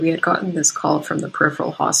We had gotten this call from the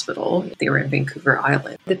peripheral hospital. They were in Vancouver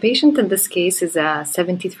Island. The patient in this case is a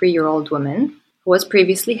 73-year-old woman who was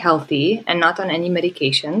previously healthy and not on any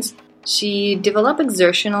medications. She developed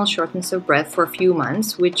exertional shortness of breath for a few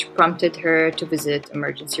months, which prompted her to visit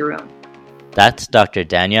emergency room. That's Dr.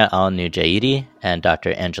 Dania Al-Nujaidi and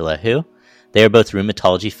Dr. Angela Hu. They are both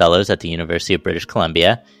rheumatology fellows at the University of British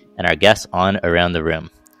Columbia and our guests on Around the Room.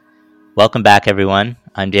 Welcome back, everyone.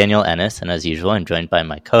 I'm Daniel Ennis, and as usual, I'm joined by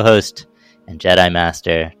my co-host and Jedi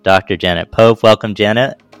Master, Dr. Janet Pope. Welcome,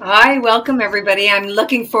 Janet. Hi, welcome, everybody. I'm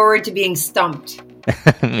looking forward to being stumped.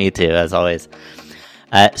 Me too, as always.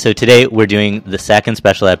 So today we're doing the second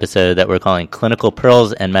special episode that we're calling Clinical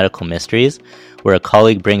Pearls and Medical Mysteries, where a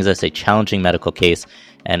colleague brings us a challenging medical case,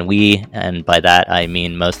 and we, and by that I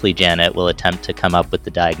mean mostly Janet, will attempt to come up with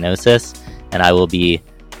the diagnosis, and I will be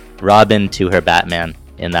Robin to her Batman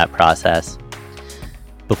in that process.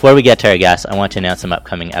 Before we get to our guests, I want to announce some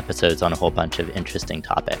upcoming episodes on a whole bunch of interesting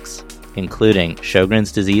topics, including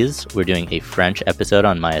Sjogren's disease. We're doing a French episode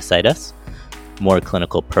on myositis, more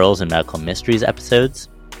Clinical Pearls and Medical Mysteries episodes,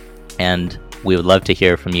 and we would love to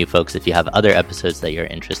hear from you folks if you have other episodes that you're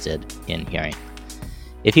interested in hearing.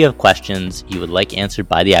 If you have questions you would like answered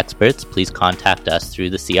by the experts, please contact us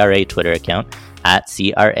through the CRA Twitter account at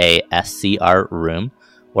CRASCRroom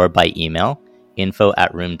or by email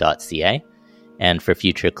info@room.ca. And for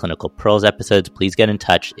future Clinical Pearls episodes, please get in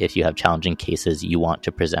touch if you have challenging cases you want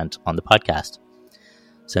to present on the podcast.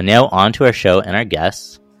 So now on to our show and our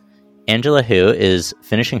guests. Angela Hu is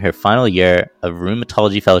finishing her final year of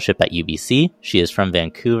rheumatology fellowship at UBC. She is from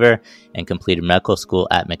Vancouver and completed medical school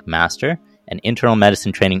at McMaster and internal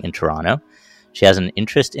medicine training in Toronto. She has an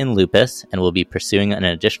interest in lupus and will be pursuing an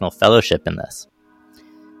additional fellowship in this.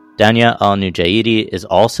 Dania Al-Nujaidi is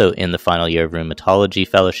also in the final year of rheumatology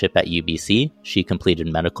fellowship at UBC. She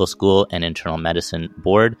completed medical school and internal medicine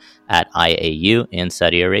board at IAU in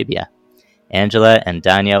Saudi Arabia. Angela and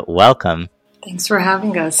Dania, welcome. Thanks for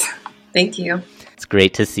having us. Thank you. It's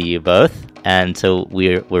great to see you both. And so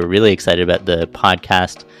we're really excited about the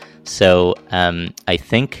podcast. So I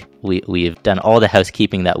think we've done all the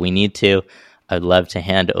housekeeping that we need to. I'd love to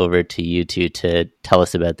hand over to you two to tell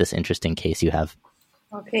us about this interesting case you have.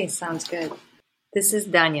 Okay, sounds good. This is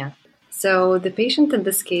Dania. So the patient in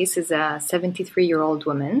this case is a 73-year-old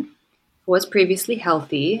woman who was previously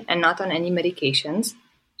healthy and not on any medications.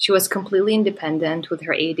 She was completely independent with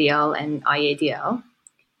her ADL and IADL.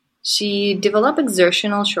 She developed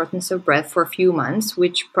exertional shortness of breath for a few months,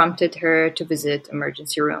 which prompted her to visit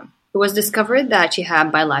emergency room. It was discovered that she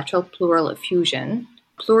had bilateral pleural effusion.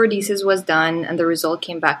 Pleurodesis was done and the result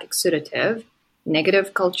came back exudative,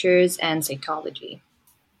 negative cultures, and cytology.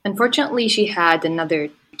 Unfortunately, she had another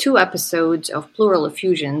 2 episodes of pleural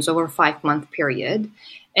effusions over a 5-month period,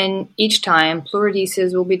 and each time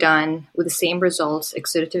pleurodesis will be done with the same results,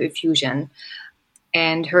 exudative effusion,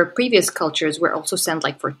 and her previous cultures were also sent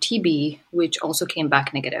for TB, which also came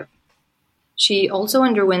back negative. She also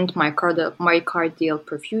underwent myocardial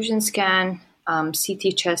perfusion scan,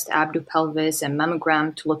 CT chest, abdo-pelvis, and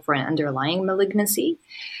mammogram to look for an underlying malignancy,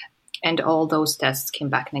 and all those tests came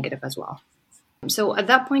back negative as well. So at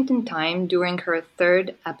that point in time, during her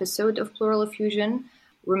 3rd episode of pleural effusion,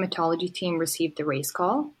 rheumatology team received the race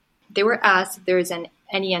call. They were asked if there is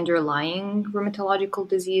any underlying rheumatological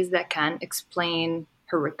disease that can explain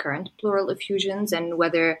her recurrent pleural effusions and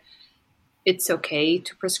whether it's okay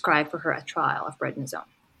to prescribe for her a trial of prednisone.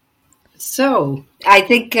 So I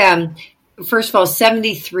think, first of all,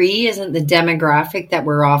 73 isn't the demographic that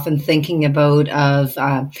we're often thinking about of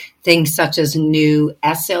things such as new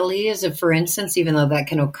SLE, as a for instance, even though that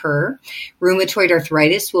can occur. Rheumatoid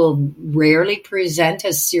arthritis will rarely present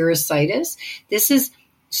as serositis. This is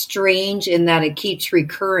strange in that it keeps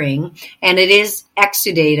recurring, and it is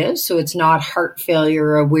exudative, so it's not heart failure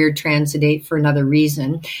or a weird transudate for another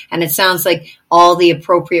reason. And it sounds like all the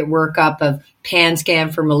appropriate workup of pan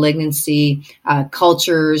scan for malignancy,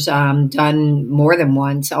 cultures done more than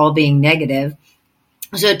once, all being negative.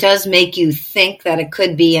 So it does make you think that it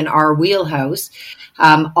could be in our wheelhouse.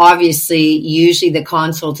 Obviously, usually the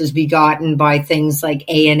consult is begotten by things like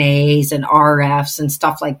ANAs and RFs and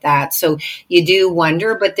stuff like that. So you do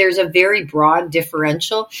wonder, but there's a very broad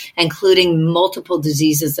differential, including multiple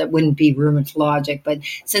diseases that wouldn't be rheumatologic. But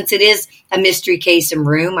since it is a mystery case in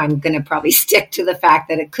rheum, I'm going to probably stick to the fact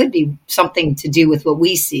that it could be something to do with what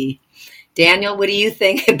we see. Daniel, what do you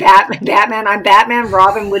think? Batman, I'm Batman.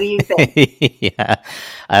 Robin, what do you think?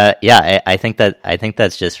 I think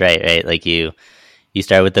that's just right? Like you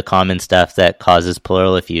start with the common stuff that causes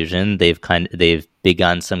pleural effusion. They've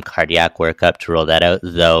begun some cardiac workup to roll that out,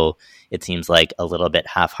 though it seems like a little bit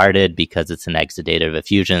half-hearted because it's an exudative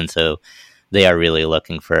effusion. So they are really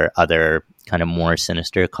looking for other kind of more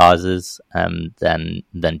sinister causes than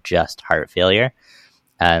just heart failure.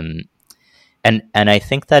 And I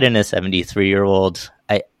think that in a 73-year-old,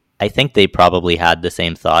 I think they probably had the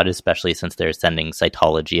same thought, especially since they're sending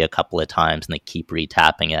cytology a couple of times and they keep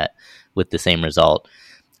retapping it with the same result.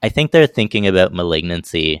 I think they're thinking about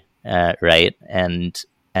malignancy, right? And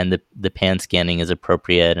the pan scanning is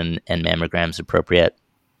appropriate and mammograms appropriate.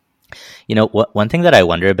 You know, one thing that I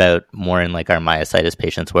wonder about more in like our myositis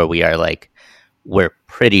patients where we are like, we're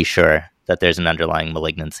pretty sure that there's an underlying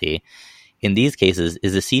malignancy. In these cases,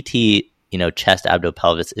 is a CT, chest,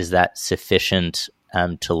 abdo-pelvis, is that sufficient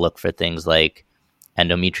to look for things like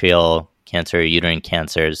endometrial cancer, uterine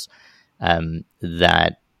cancers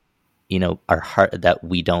that are hard, that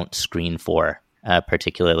we don't screen for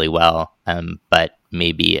particularly well, but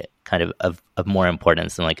maybe kind of more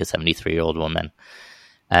importance than like a 73-year-old woman.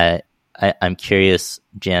 I'm curious,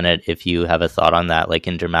 Janet, if you have a thought on that. Like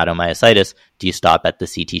in dermatomyositis, do you stop at the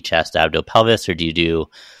CT chest, abdo-pelvis, or do you do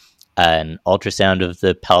an ultrasound of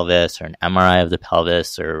the pelvis or an MRI of the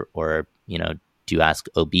pelvis, or do you ask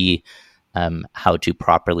OB how to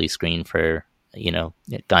properly screen for,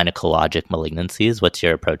 gynecologic malignancies? What's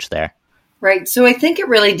your approach there? Right. So I think it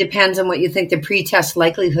really depends on what you think the pretest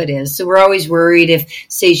likelihood is. So we're always worried if,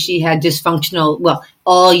 say, she had dysfunctional,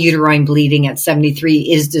 all uterine bleeding at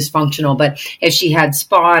 73 is dysfunctional, but if she had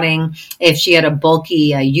spotting, if she had a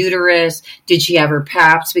bulky uterus, did she have her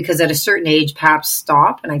PAPs? Because at a certain age, PAPs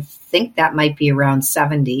stop, and I think that might be around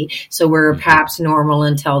 70. So were PAPs normal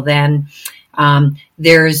until then?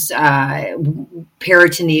 There's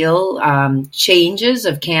peritoneal changes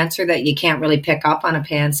of cancer that you can't really pick up on a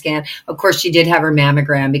pan scan. Of course, she did have her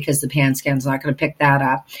mammogram because the pan scan's not going to pick that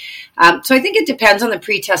up. So I think it depends on the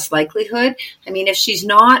pretest likelihood. I mean, if she's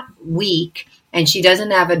not weak and she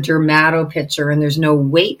doesn't have a dermato picture and there's no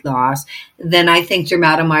weight loss, then I think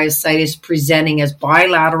dermatomyositis presenting as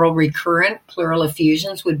bilateral recurrent pleural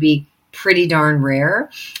effusions would be pretty darn rare.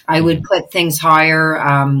 I would put things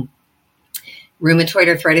higher. Rheumatoid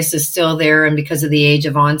arthritis is still there, and because of the age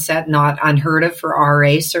of onset, not unheard of for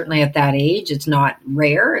RA, certainly at that age. It's not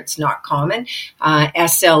rare. It's not common.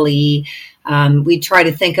 SLE. We try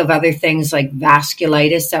to think of other things like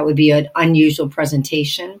vasculitis. That would be an unusual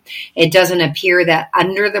presentation. It doesn't appear that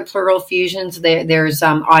under the pleural effusions there's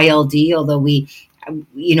ILD, although we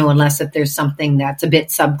unless if there's something that's a bit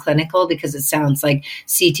subclinical, because it sounds like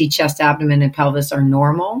CT chest, abdomen, and pelvis are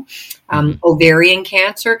normal. Ovarian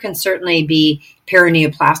cancer can certainly be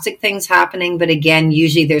perineoplastic things happening, but again,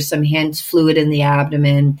 usually there's some hints, fluid in the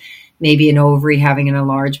abdomen, maybe an ovary having an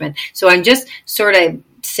enlargement. So I'm just sort of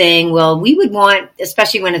saying, well, we would want,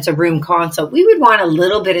 especially when it's a room consult, we would want a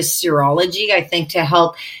little bit of serology, I think, to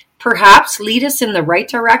help perhaps lead us in the right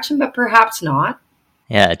direction, but perhaps not.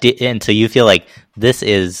 Yeah, and so you feel like this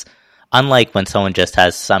is, unlike when someone just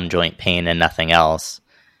has some joint pain and nothing else,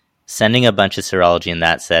 sending a bunch of serology in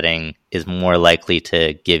that setting is more likely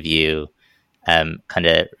to give you kind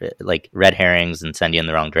of like red herrings and send you in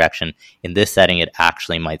the wrong direction. In this setting, it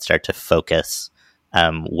actually might start to focus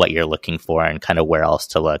what you're looking for and kind of where else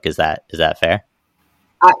to look. Is that fair?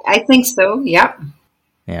 I think so, yep.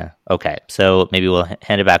 Yeah. Okay. So maybe we'll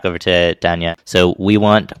hand it back over to Danya. So we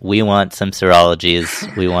want some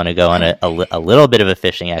serologies. We want to go on a little bit of a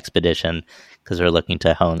fishing expedition because we're looking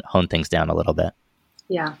to hone things down a little bit.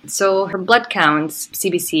 Yeah. So her blood counts,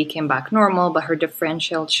 CBC, came back normal, but her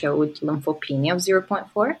differential showed lymphopenia of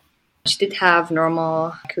 0.4. She did have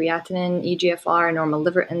normal creatinine, EGFR, normal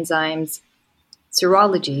liver enzymes.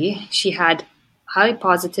 Serology, she had highly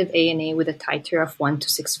positive ANA with a titer of 1 to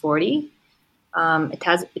 640. It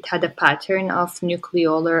had a pattern of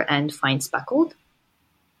nucleolar and fine speckled.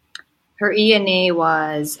 Her ENA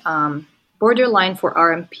was borderline for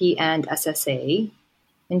RMP and SSA,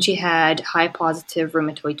 and she had high positive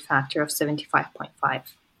rheumatoid factor of 75.5.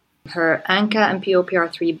 Her ANCA and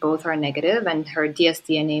POPR3 both are negative, and her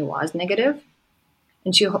dsDNA was negative.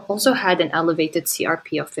 And she also had an elevated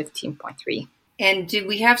CRP of 15.3. And did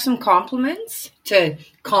we have some compliments to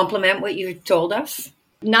complement what you told us?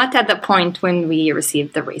 Not at the point when we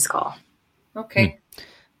received the race call. Okay.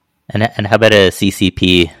 And how about a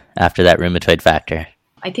CCP after that rheumatoid factor?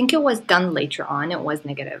 I think it was done later on. It was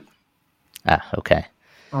negative. Okay.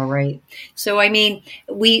 All right. So, I mean,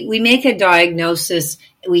 we make a diagnosis.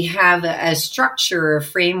 We have a structure, a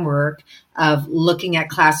framework of looking at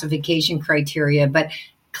classification criteria, but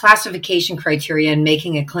classification criteria and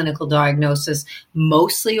making a clinical diagnosis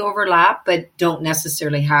mostly overlap, but don't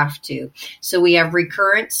necessarily have to. So we have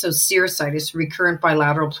recurrent, so serositis, recurrent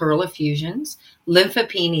bilateral pleural effusions,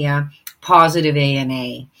 lymphopenia, positive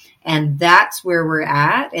ANA. And that's where we're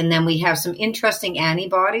at. And then we have some interesting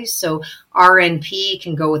antibodies. So RNP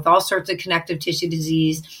can go with all sorts of connective tissue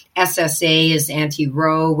disease. SSA is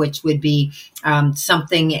anti-Ro, which would be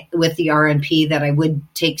something with the RNP that I would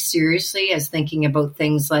take seriously as thinking about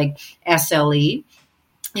things like SLE.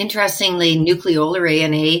 Interestingly, nucleolar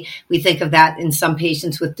ANA, we think of that in some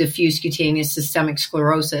patients with diffuse cutaneous systemic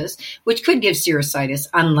sclerosis, which could give serositis,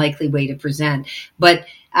 unlikely way to present. But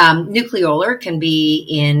nucleolar can be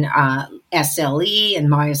in SLE and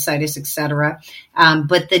myositis, etc.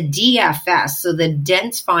 But the DFS, so the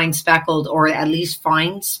dense fine speckled, or at least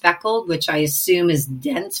fine speckled, which I assume is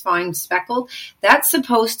dense fine speckled, that's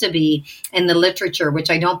supposed to be in the literature, which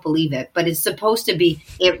I don't believe it, but it's supposed to be,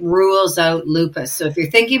 it rules out lupus. So if you're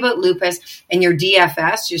thinking about lupus and your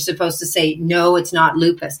DFS, you're supposed to say, no, it's not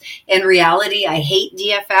lupus. In reality, I hate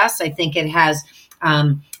DFS. I think it has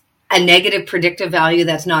a negative predictive value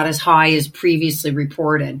that's not as high as previously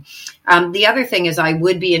reported. The other thing is I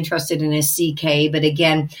would be interested in a CK, but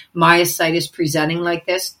again, myositis presenting like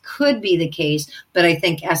this could be the case, but I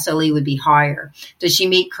think SLE would be higher. Does she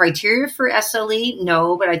meet criteria for SLE?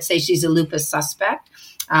 No, but I'd say she's a lupus suspect.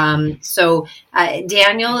 So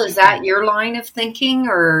Daniel, is that your line of thinking,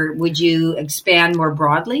 or would you expand more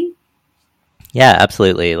broadly? Yeah,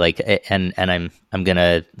 absolutely. Like, and I'm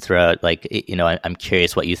gonna throw out, like, you know, I'm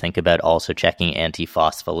curious what you think about also checking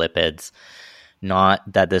antiphospholipids. Not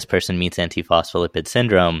that this person meets antiphospholipid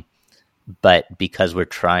syndrome, but because we're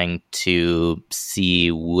trying to see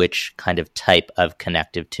which kind of type of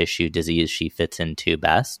connective tissue disease she fits into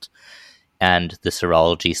best, and the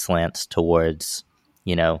serology slants towards,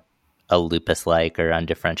 you know, a lupus-like or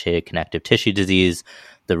undifferentiated connective tissue disease,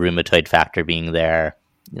 the rheumatoid factor being there.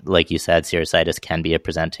 Like you said, serositis can be a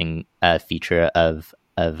presenting feature of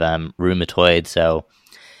rheumatoid. So,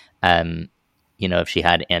 you know, if she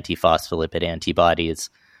had antiphospholipid antibodies,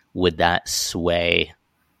 would that sway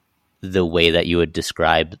the way that you would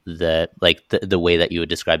describe the way that you would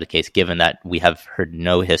describe the case, given that we have heard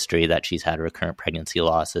no history that she's had recurrent pregnancy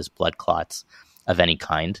losses, blood clots of any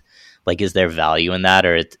kind? Like, is there value in that,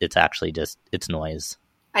 or it's actually just, it's noise?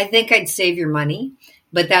 I think I'd save your money.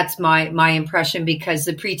 But that's my impression, because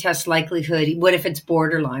the pretest likelihood, what if it's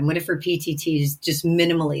borderline? What if her PTT is just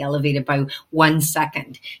minimally elevated by 1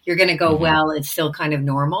 second? You're going to go, well, it's still kind of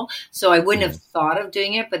normal. So I wouldn't have thought of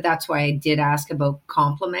doing it, but that's why I did ask about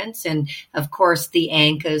complements. And of course, the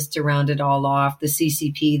ANCAs to round it all off, the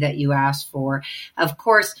CCP that you asked for. Of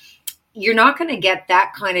course, you're not going to get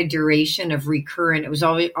that kind of duration of recurrent. It was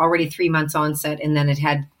already 3 months onset, and then it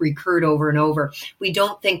had recurred over and over. We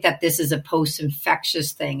don't think that this is a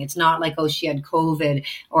post-infectious thing. It's not like, oh, she had COVID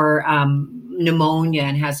or pneumonia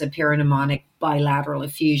and has a pneumonic bilateral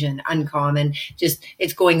effusion, uncommon, just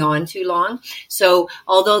it's going on too long. So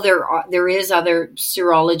although there is other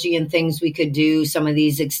serology and things we could do, some of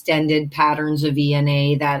these extended patterns of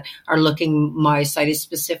ENA that are looking myositis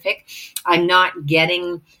specific, I'm not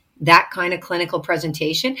getting that kind of clinical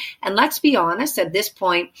presentation. And let's be honest, at this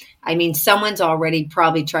point, I mean, someone's already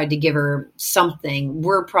probably tried to give her something.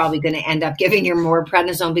 We're probably going to end up giving her more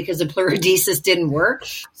prednisone because the pluridesis didn't work.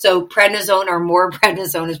 So prednisone or more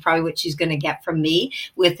prednisone is probably what she's going to get from me,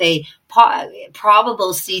 with a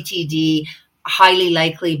probable CTD, highly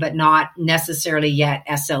likely, but not necessarily yet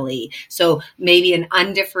SLE. So maybe an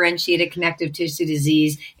undifferentiated connective tissue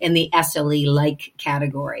disease in the SLE-like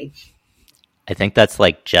category. I think that's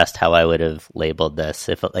like just how I would have labeled this.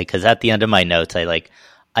 If like, because at the end of my notes,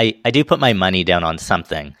 I do put my money down on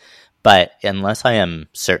something, but unless I am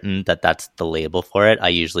certain that that's the label for it, I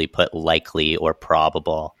usually put likely or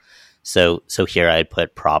probable. So here I'd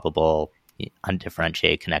put probable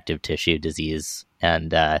undifferentiated connective tissue disease,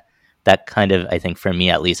 and that kind of, I think for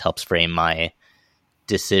me at least, helps frame my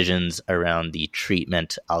decisions around the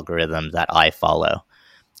treatment algorithm that I follow.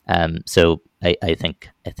 So I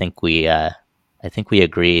think we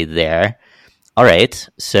agree there. All right.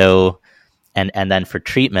 So, and then for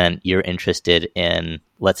treatment, you're interested in,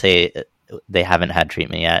 let's say they haven't had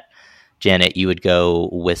treatment yet. Janet, you would go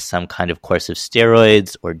with some kind of course of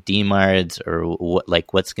steroids or DMARDs, or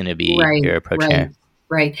what's going to be your approach here?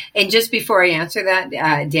 Right. And just before I answer that,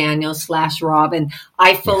 Daniel / Robin,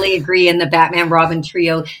 I fully agree in the Batman Robin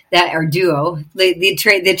trio, that our duo,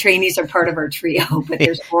 the trainees are part of our trio, but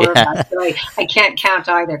there's 4 of us, so I can't count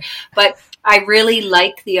either. But I really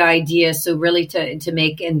like the idea. So really to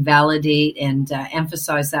make and validate and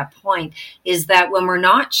emphasize that point is that when we're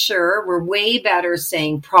not sure, we're way better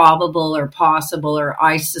saying probable or possible or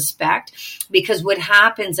I suspect, because what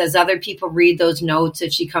happens as other people read those notes,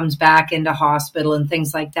 if she comes back into hospital and things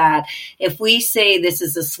things like that. If we say this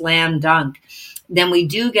is a slam dunk, then we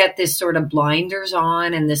do get this sort of blinders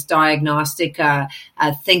on and this diagnostic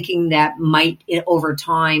thinking that might over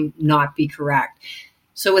time not be correct.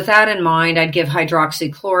 So with that in mind, I'd give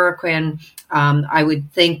hydroxychloroquine. I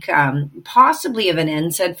would think possibly of an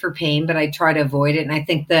NSAID for pain, but I try to avoid it. And I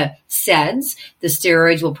think the SEDs, the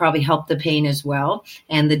steroids, will probably help the pain as well,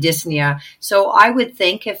 and the dyspnea. So I would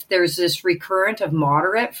think if there's this recurrent of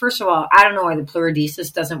moderate, first of all, I don't know why the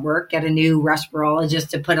pleurodesis doesn't work. Get a new respirologist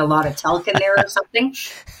to put a lot of talc in there or something.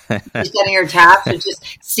 She's getting her taps, so just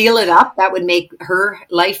seal it up. That would make her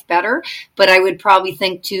life better. But I would probably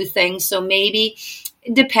think two things. So maybe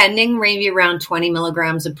around 20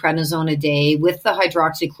 milligrams of prednisone a day with the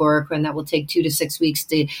hydroxychloroquine. That will take 2 to 6 weeks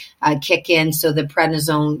to kick in, so the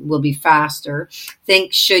prednisone will be faster.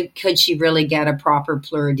 Could she really get a proper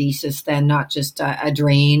pleurodesis then, not just a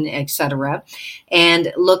drain, etc.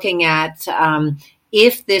 And looking at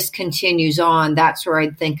if this continues on, that's where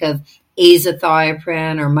I'd think of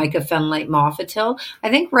azathioprine or mycophenolate mofetil. I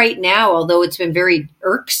think right now, although it's been very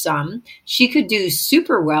irksome, she could do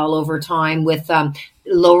super well over time with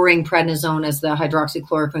lowering prednisone as the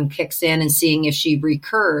hydroxychloroquine kicks in and seeing if she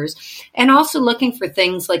recurs. And also looking for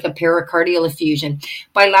things like a pericardial effusion.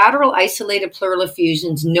 Bilateral isolated pleural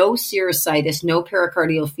effusions, no serositis, no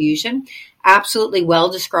pericardial effusion. Absolutely well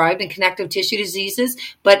described in connective tissue diseases,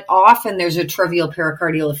 but often there's a trivial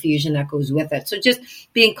pericardial effusion that goes with it. So just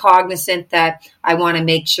being cognizant that I want to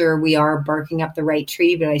make sure we are barking up the right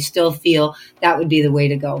tree, but I still feel that would be the way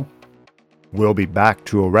to go. We'll be back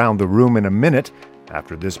to Around the Room in a minute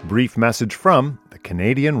after this brief message from the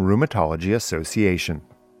Canadian Rheumatology Association.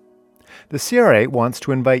 The CRA wants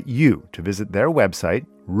to invite you to visit their website,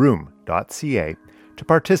 rheum.ca, to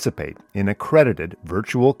participate in accredited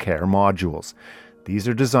virtual care modules. These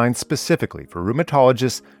are designed specifically for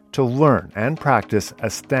rheumatologists to learn and practice a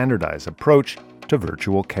standardized approach to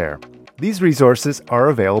virtual care. These resources are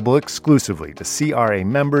available exclusively to CRA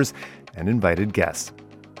members and invited guests.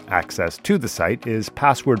 Access to the site is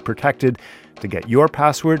password protected. To get your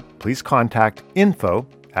password, please contact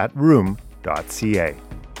info@rheum.ca.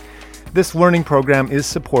 This learning program is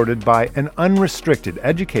supported by an unrestricted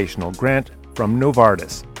educational grant from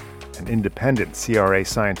Novartis. An independent CRA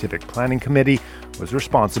scientific planning committee was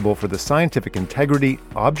responsible for the scientific integrity,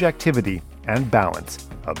 objectivity, and balance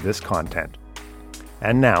of this content.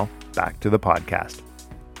 And now, back to the podcast.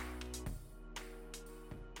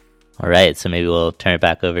 All right, so maybe we'll turn it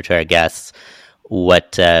back over to our guests.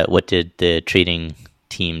 What did the treating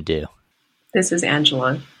team do? This is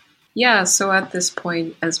Angela. Yeah, so at this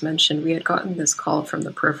point, as mentioned, we had gotten this call from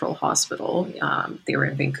the peripheral hospital. They were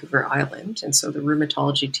in Vancouver Island, and so the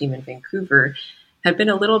rheumatology team in Vancouver had been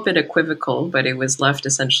a little bit equivocal, but it was left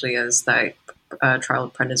essentially as that trial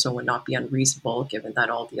of prednisone would not be unreasonable, given that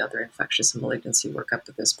all the other infectious and malignancy workup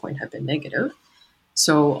at this point had been negative.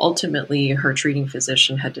 So ultimately, her treating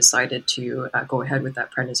physician had decided to go ahead with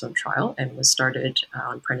that prednisone trial and was started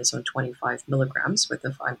on prednisone 25 milligrams with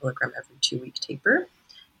a 5 milligram every 2-week taper,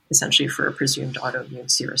 essentially for a presumed autoimmune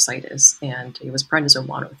serositis. And it was prednisone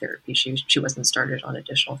monotherapy. She wasn't started on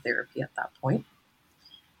additional therapy at that point.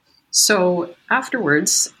 So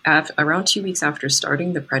afterwards, around 2 weeks after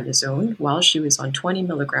starting the prednisone, while she was on 20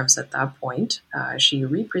 milligrams at that point, she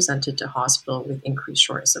re-presented to hospital with increased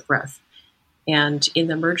shortness of breath. And in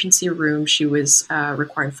the emergency room, she was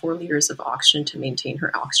requiring 4 liters of oxygen to maintain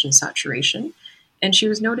her oxygen saturation. And she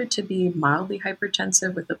was noted to be mildly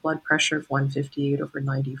hypertensive with a blood pressure of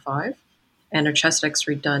 158/95. And her chest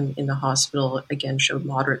x-ray done in the hospital, again, showed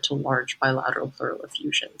moderate to large bilateral pleural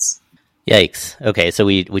effusions. Yikes. Okay, so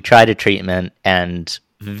we tried a treatment, and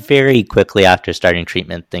very quickly after starting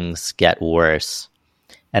treatment, things get worse.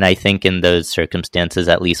 And I think in those circumstances,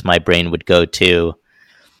 at least my brain would go to,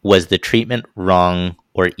 was the treatment wrong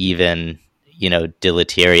or even,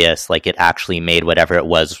 deleterious? Like it actually made whatever it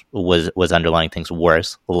was underlying things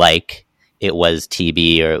worse, like it was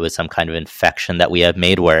TB or it was some kind of infection that we have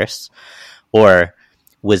made worse? Or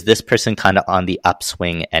was this person kind of on the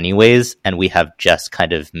upswing anyways, and we have just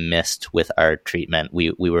kind of missed with our treatment?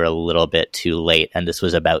 We were a little bit too late, and this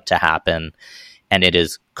was about to happen, and it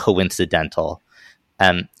is coincidental.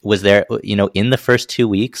 Was there, in the first 2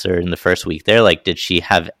 weeks or in the first week there, did she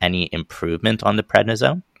have any improvement on the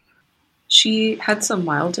prednisone? She had some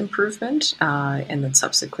mild improvement, and then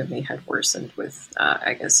subsequently had worsened with,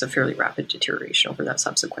 a fairly rapid deterioration over that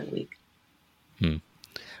subsequent week.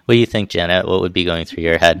 What do you think, Janet? What would be going through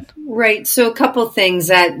your head? Right. So a couple things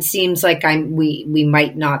that seems like we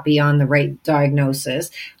might not be on the right diagnosis.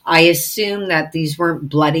 I assume that these weren't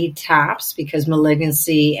bloody taps because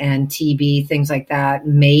malignancy and TB, things like that,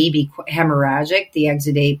 may be hemorrhagic, the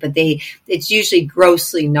exudate, but it's usually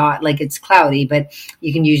grossly not like it's cloudy, but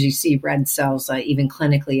you can usually see red cells. Even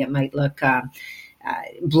clinically, it might look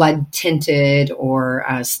blood tinted or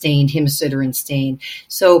stained, hemosiderin stained.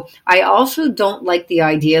 So I also don't like the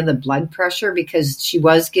idea of the blood pressure because she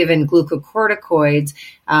was given glucocorticoids,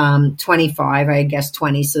 25, I guess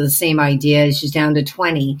 20. So the same idea, she's down to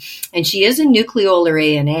 20. And she is a nucleolar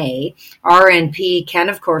ANA. RNP can,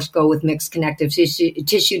 of course, go with mixed connective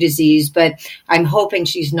tissue disease, but I'm hoping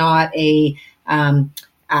she's not a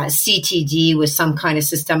CTD with some kind of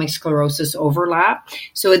systemic sclerosis overlap.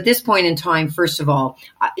 So at this point in time, first of all,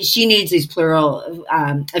 she needs these pleural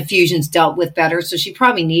effusions dealt with better. So she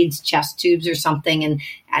probably needs chest tubes or something.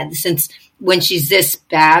 And since when she's this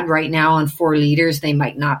bad right now on 4 liters, they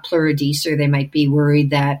might not pleurodese, or they might be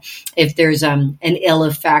worried that if there's an ill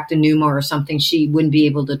effect, a pneumo or something, she wouldn't be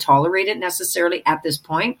able to tolerate it necessarily at this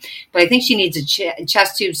point. But I think she needs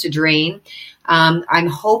chest tubes to drain. I'm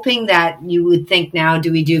hoping that you would think now,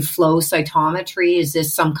 do we do flow cytometry? Is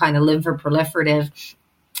this some kind of lymphoproliferative?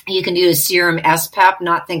 You can do a serum SPEP,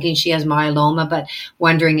 not thinking she has myeloma, but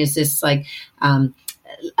wondering, is this like a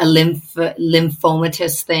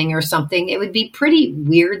lymphomatous thing or something? It would be pretty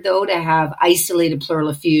weird, though, to have isolated pleural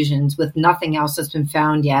effusions with nothing else that's been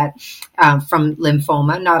found yet from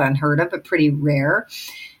lymphoma. Not unheard of, but pretty rare.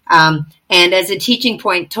 And as a teaching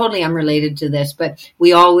point, totally unrelated to this, but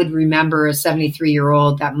we all would remember a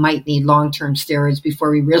 73-year-old that might need long-term steroids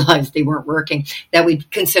before we realized they weren't working, that we'd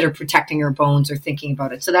consider protecting her bones or thinking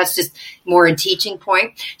about it. So that's just more a teaching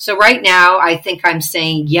point. So right now, I think I'm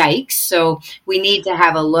saying yikes. So we need to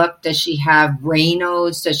have a look. Does she have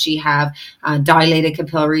Raynaud's? Does she have dilated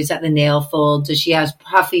capillaries at the nail fold? Does she have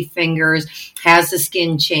puffy fingers? Has the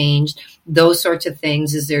skin changed? Those sorts of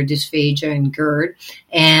things. Is there dysphagia and GERD?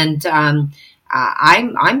 And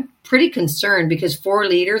I'm pretty concerned because 4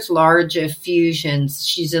 liters, large effusions.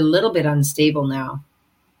 She's a little bit unstable now.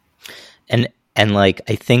 And like,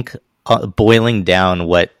 I think boiling down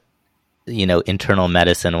what, internal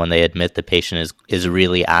medicine, when they admit the patient is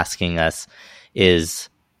really asking us, is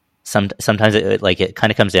sometimes it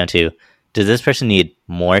kind of comes down to, does this person need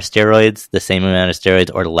more steroids, the same amount of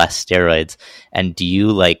steroids, or less steroids? And do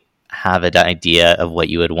you have an idea of what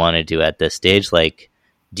you would want to do at this stage? Like,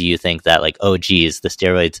 do you think that oh geez, the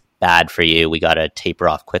steroid's bad for you, we got to taper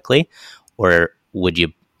off quickly? Or would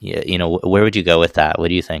you, where would you go with that? What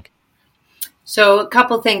do you think? So a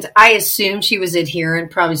couple things. I assume she was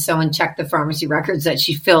adherent. Probably someone checked the pharmacy records that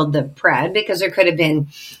she filled the pred, because there could have been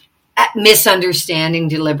misunderstanding,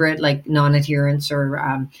 deliberate, like non-adherence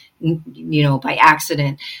or, by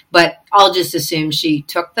accident. But I'll just assume she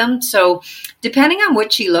took them. So depending on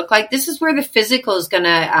what she looked like, this is where the physical is going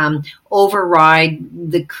to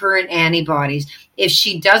override the current antibodies. If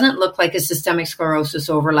she doesn't look like a systemic sclerosis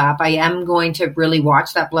overlap, I am going to really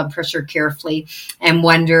watch that blood pressure carefully and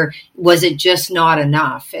wonder, was it just not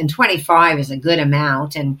enough? And 25 is a good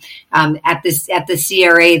amount. And at the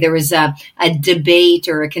CRA, there was a debate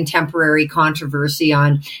or a contemporary controversy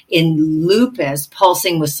in lupus,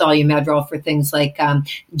 pulsing with Solu-Medrol for things like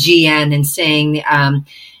GN, and saying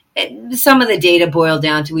some of the data boiled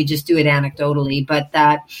down to, we just do it anecdotally, but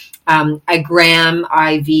that a gram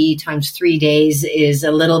IV times 3 days is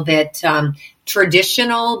a little bit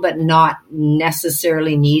traditional, but not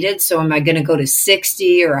necessarily needed. So am I going to go to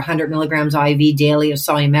 60 or 100 milligrams IV daily of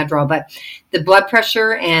Solu-Medrol? But the blood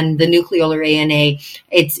pressure and the nucleolar ANA,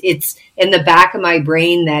 it's in the back of my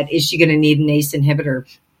brain that, is she going to need an ACE inhibitor?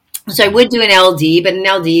 So I would do an LD, but an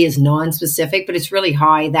LD is non-specific, but it's really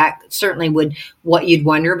high. That certainly would, what you'd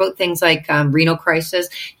wonder about things like renal crisis.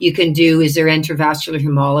 You can do, is there intravascular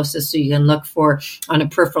hemolysis? So you can look for, on a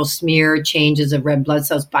peripheral smear, changes of red blood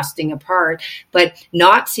cells busting apart, but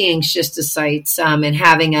not seeing schistocytes and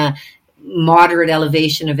having a moderate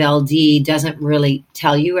elevation of LD doesn't really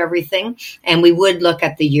tell you everything. And we would look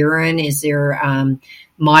at the urine. Is there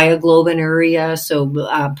myoglobinuria, so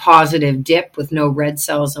positive dip with no red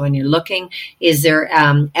cells when you're looking? Is there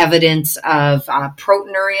evidence of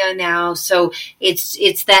proteinuria now? So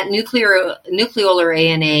it's that nucleolar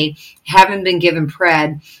ANA, haven't been given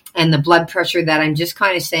pred, and the blood pressure that I'm just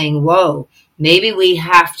kind of saying, whoa, maybe we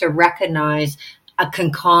have to recognize a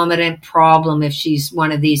concomitant problem if she's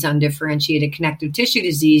one of these undifferentiated connective tissue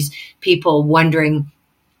disease people, wondering,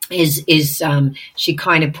 is she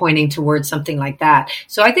kind of pointing towards something like that?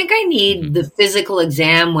 So I think I need the physical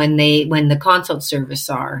exam when the consult service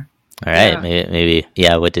are. All right, Yeah. maybe.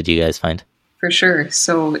 Yeah, what did you guys find? For sure.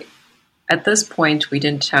 So at this point, we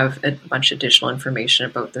didn't have much additional information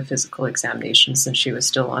about the physical examination since she was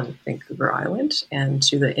still on Vancouver Island. And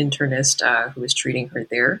to the internist who was treating her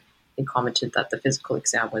there, they commented that the physical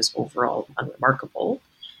exam was overall unremarkable.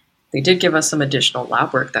 They did give us some additional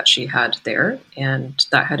lab work that she had there, and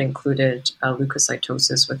that had included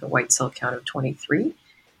leukocytosis with a white cell count of 23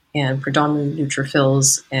 and predominantly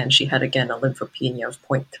neutrophils, and she had again a lymphopenia of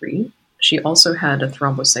 0.3. She also had a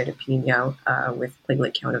thrombocytopenia with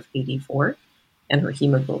platelet count of 84, and her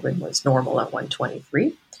hemoglobin was normal at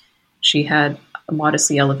 123. She had a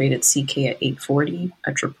modestly elevated CK at 840,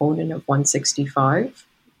 a troponin of 165,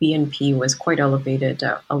 BNP was quite elevated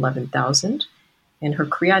at 11,000, and her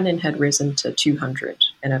creatinine had risen to 200,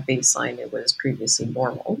 and at baseline it was previously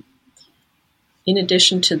normal. In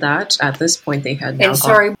addition to that, at this point they had now And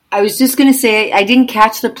sorry, I was just going to say, I didn't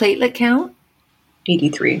catch the platelet count.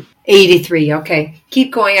 83. 83, okay.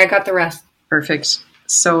 Keep going, I got the rest. Perfect.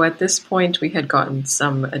 So at this point we had gotten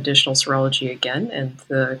some additional serology again, and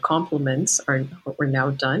the complements were now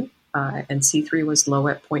done, and C3 was low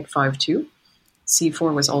at 0.52.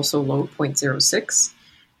 C4 was also low at 0.06.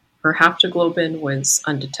 Her haptoglobin was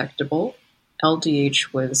undetectable.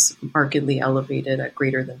 LDH was markedly elevated at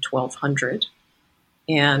greater than 1200.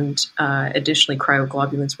 And additionally,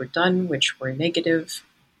 cryoglobulins were done, which were negative,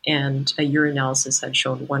 and a urinalysis had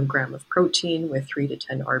shown 1 gram of protein with 3 to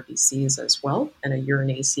 10 RBCs as well, and a urine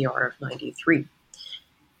ACR of 93.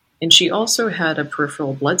 And she also had a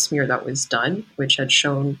peripheral blood smear that was done, which had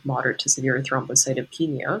shown moderate to severe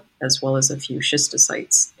thrombocytopenia, as well as a few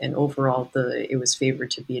schistocytes. And overall, it was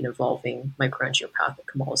favored to be an evolving microangiopathic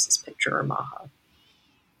hemolysis picture, or MAHA.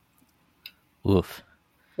 Oof.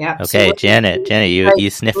 Yeah. Okay, So Janet, you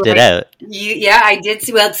sniffed it out. Yeah, I did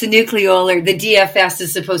see. Well, it's a nucleolar. The DFS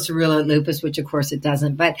is supposed to rule out lupus, which of course it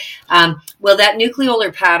doesn't. But, well, that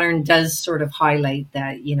nucleolar pattern does sort of highlight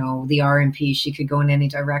that, the RMP, she could go in any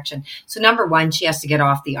direction. So number one, she has to get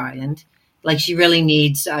off the island. Like, she really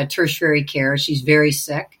needs tertiary care. She's very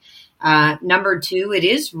sick. Number two, it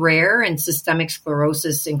is rare in systemic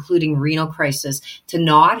sclerosis, including renal crisis, to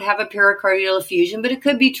not have a pericardial effusion, but it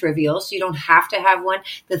could be trivial, so you don't have to have one.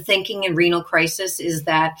 The thinking in renal crisis is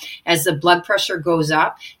that as the blood pressure goes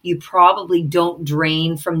up, you probably don't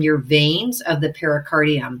drain from your veins of the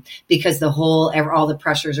pericardium because all the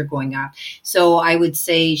pressures are going up. So I would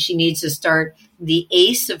say she needs to start the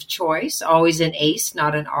ACE of choice, always an ACE,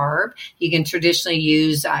 not an ARB. You can traditionally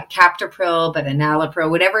use captopril, but enalapril,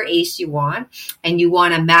 whatever ACE you want, and you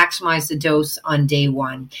want to maximize the dose on day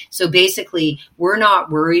one. So basically, we're not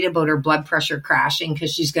worried about her blood pressure crashing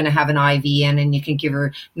because she's going to have an IV in, and you can give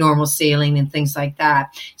her normal saline and things like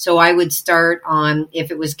that. So I would start on, if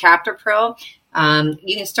it was captopril,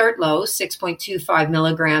 you can start low, 6.25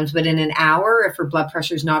 milligrams, but in an hour, if her blood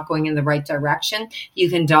pressure is not going in the right direction, you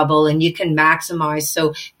can double and you can maximize.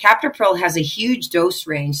 So captopril has a huge dose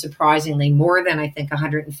range, surprisingly, more than I think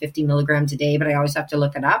 150 milligrams a day, but I always have to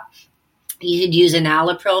look it up. You could use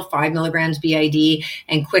enalapril, 5 milligrams BID,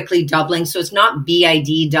 and quickly doubling. So it's not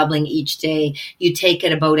BID doubling each day. You take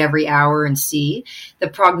it about every hour and see. The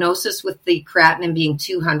prognosis with the creatinine being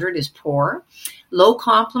 200 is poor. Low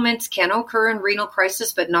complements can occur in renal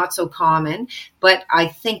crisis, but not so common. But I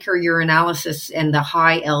think her urinalysis and the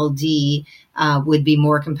high LD would be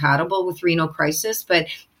more compatible with renal crisis, but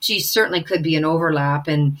she certainly could be an overlap.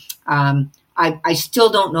 And I still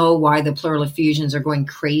don't know why the pleural effusions are going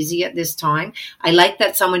crazy at this time. I like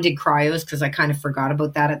that someone did cryos because I kind of forgot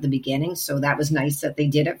about that at the beginning. So that was nice that they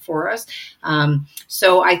did it for us.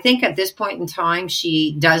 So I think at this point in time,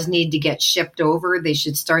 she does need to get shipped over. They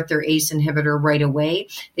should start their ACE inhibitor right away.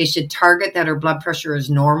 They should target that her blood pressure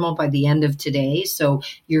is normal by the end of today. So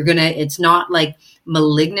it's not like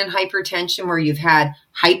malignant hypertension where you've had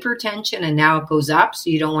hypertension and now it goes up,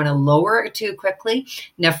 so you don't want to lower it too quickly.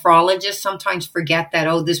 Nephrologists sometimes forget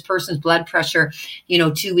that, this person's blood pressure,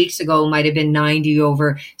 2 weeks ago might have been 90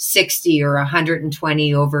 over 60 or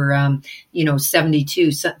 120 over,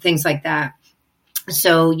 72, things like that.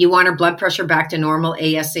 So you want her blood pressure back to normal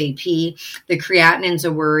ASAP. The creatinine's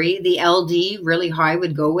a worry. The LD really high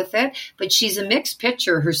would go with it, but she's a mixed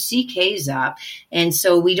picture. Her CK's up. And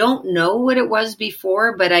so we don't know what it was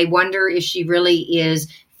before, but I wonder if she really is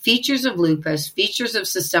features of lupus, features of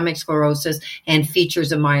systemic sclerosis, and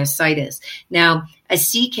features of myositis. Now, a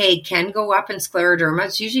CK can go up in scleroderma.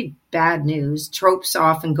 It's usually bad news. Tropes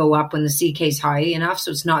often go up when the CK is high enough, so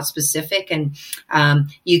it's not specific. And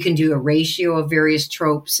you can do a ratio of various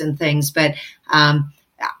tropes and things. But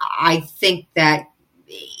I think that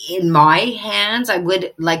in my hands, I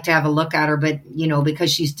would like to have a look at her, but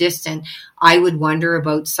because she's distant, I would wonder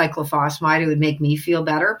about cyclophosphamide. It would make me feel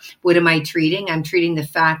better. What am I treating? I'm treating the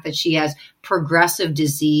fact that she has progressive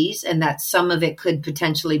disease and that some of it could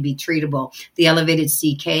potentially be treatable. The elevated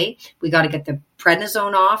CK, we got to get the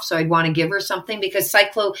prednisone off. So I'd want to give her something because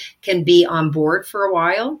cyclo can be on board for a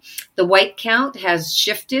while. The white count has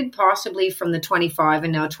shifted possibly from the 25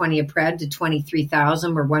 and now 20 of pred to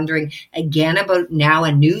 23,000. We're wondering again about now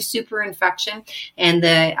a new superinfection, and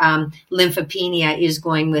the lymphopenia is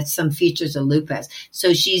going with some features of lupus.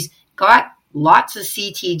 So she's got lots of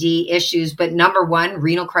CTD issues, but number one,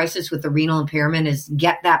 renal crisis with the renal impairment is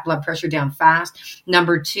get that blood pressure down fast.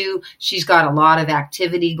 Number two, she's got a lot of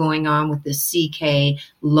activity going on with the CK,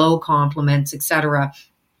 low complements, etc.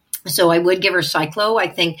 So I would give her cyclo. I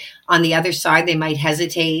think on the other side, they might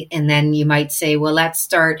hesitate. And then you might say, well, let's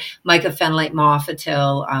start mycophenolate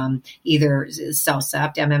mofetil, either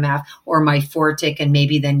CellCept, MMF, or Myfortic. And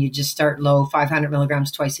maybe then you just start low, 500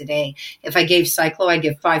 milligrams twice a day. If I gave cyclo, I'd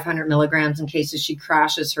give 500 milligrams in case she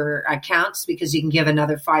crashes her counts, because you can give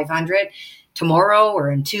another 500 tomorrow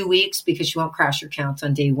or in 2 weeks because you won't crash your counts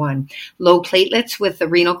on day one. Low platelets with the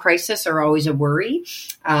renal crisis are always a worry,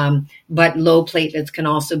 but low platelets can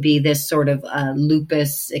also be this sort of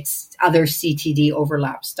lupus, other CTD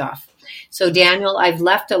overlap stuff. So Daniel, I've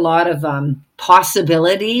left a lot of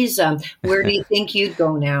possibilities. Where do you think you'd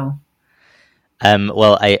go now?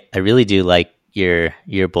 Well, I really do like your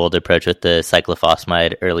bold approach with the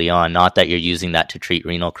cyclophosphamide early on. Not that you're using that to treat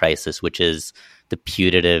renal crisis, which is the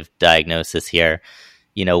putative diagnosis here.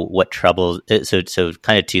 What troubles, so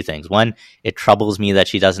kind of two things. One, it troubles me that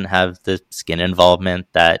she doesn't have the skin involvement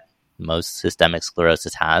that most systemic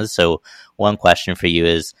sclerosis has. So one question for you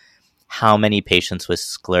is, how many patients with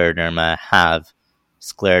scleroderma have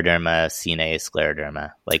scleroderma, sine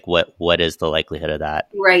scleroderma? Like what is the likelihood of that?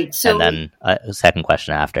 Right. So, and then a second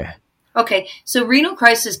question after. Okay. So renal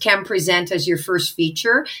crisis can present as your first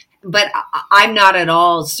feature, but I'm not at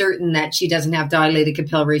all certain that she doesn't have dilated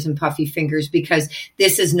capillaries and puffy fingers, because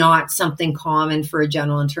this is not something common for a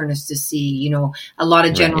general internist to see. A lot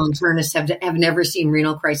of general internists have never seen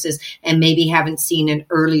renal crisis and maybe haven't seen an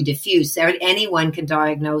early diffuse. Anyone can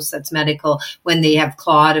diagnose that's medical when they have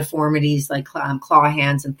claw deformities like claw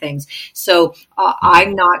hands and things. So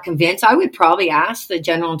I'm not convinced. I would probably ask the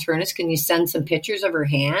general internist, can you send some pictures of her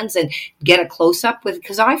hands and get a close up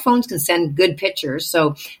because iPhones can send good pictures.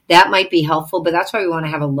 So that might be helpful, but that's why we want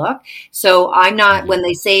to have a look. So I'm not, when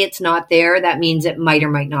they say it's not there, that means it might or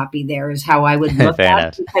might not be there is how I would look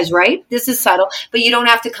at it. Because, this is subtle, but you don't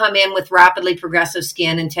have to come in with rapidly progressive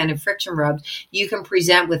skin and tendon friction rubs. You can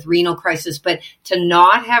present with renal crisis, but to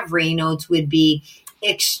not have Raynaud's would be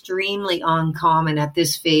extremely uncommon at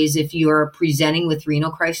this phase. If you're presenting with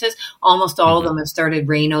renal crisis, almost all of them have started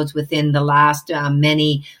Raynaud's within the last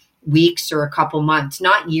many weeks or a couple months,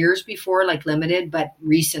 not years before like limited, but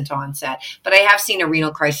recent onset. But I have seen a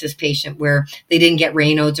renal crisis patient where they didn't get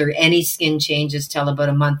Raynaud's or any skin changes till about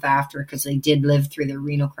a month after, because they did live through their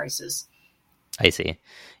renal crisis. I see.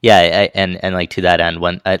 Yeah. And like to that end,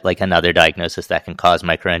 one, like another diagnosis that can cause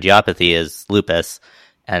microangiopathy is lupus.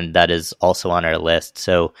 And that is also on our list.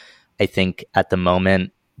 So I think at the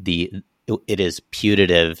moment, it is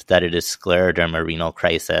putative that it is scleroderma renal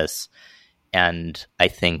crisis. And I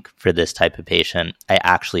think for this type of patient, I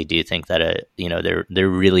actually do think that there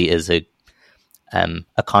really is a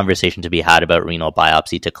conversation to be had about renal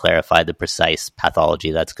biopsy to clarify the precise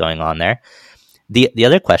pathology that's going on there. The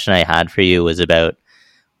other question I had for you was about,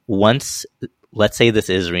 once, let's say this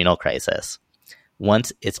is renal crisis,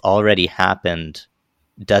 once it's already happened,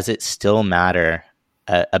 does it still matter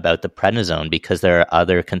about the prednisone? Because there are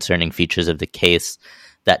other concerning features of the case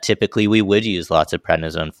that typically we would use lots of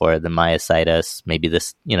prednisone for. The myositis, maybe the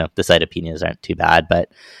cytopenias aren't too bad,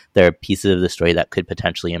 but there are pieces of the story that could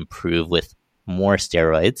potentially improve with more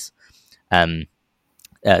steroids. The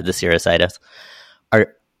serositis.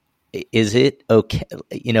 Is it okay?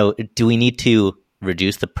 Do we need to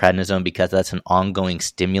reduce the prednisone because that's an ongoing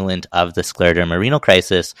stimulant of the scleroderma renal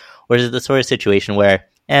crisis? Or is it the sort of situation where,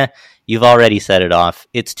 you've already set it off,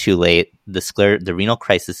 it's too late, the renal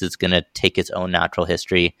crisis is going to take its own natural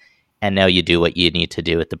history, and now you do what you need to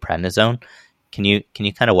do with the prednisone? Can you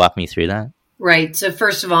kind of walk me through that? Right. So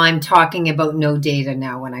first of all, I'm talking about no data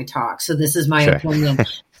now when I talk. So this is my opinion.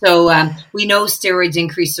 So we know steroids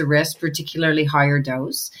increase the risk, particularly higher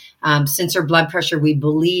dose. Since her blood pressure, we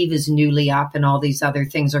believe, is newly up and all these other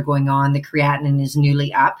things are going on, the creatinine is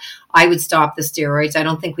newly up, I would stop the steroids. I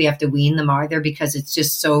don't think we have to wean them either because it's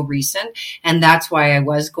just so recent. And that's why I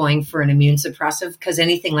was going for an immune suppressive, because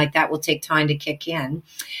anything like that will take time to kick in.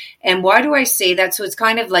 And why do I say that? So it's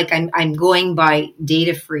kind of like I'm going by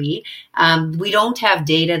data free. We don't have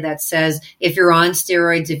data that says if you're on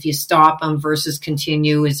steroids, if you stop them versus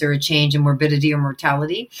continue, is there a change in morbidity or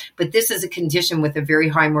mortality? But this is a condition with a very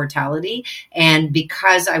high mortality. And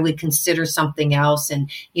because I would consider something else, and,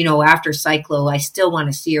 after cyclo, I still want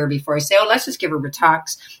to see her before I say, let's just give her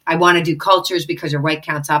Ritux. I want to do cultures because her white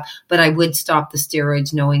count's up, but I would stop the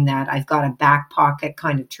steroids knowing that I've got a back pocket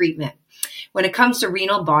kind of treatment. When it comes to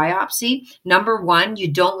renal biopsy, number one, you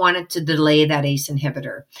don't want it to delay that ACE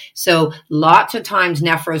inhibitor. So lots of times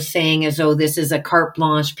nephro's saying as though this is a carte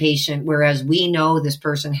blanche patient, whereas we know this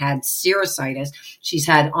person had serositis. She's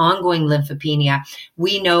had ongoing lymphopenia.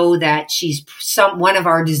 We know that she's one of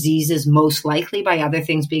our diseases, most likely by other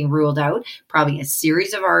things being ruled out, probably a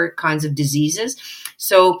series of our kinds of diseases.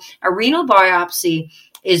 So a renal biopsy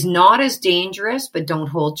is not as dangerous, but don't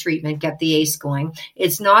hold treatment, get the ACE going.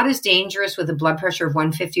 It's not as dangerous with a blood pressure of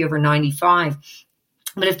 150/95.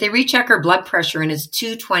 But if they recheck her blood pressure and it's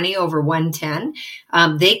 220/110,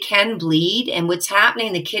 they can bleed. And what's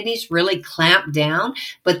happening, the kidneys really clamp down.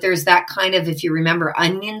 But there's that kind of, if you remember,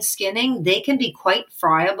 onion skinning, they can be quite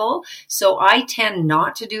friable. So I tend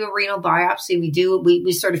not to do a renal biopsy.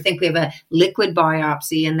 We sort of think we have a liquid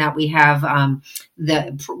biopsy in that we have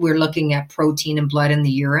we're looking at protein and blood in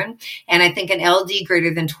the urine. And I think an LD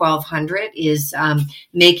greater than 1200 is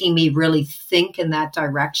making me really think in that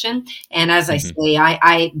direction. And as I say,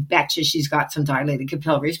 I bet you she's got some dilated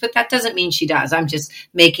capillaries, but that doesn't mean she does. I'm just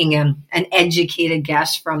making an educated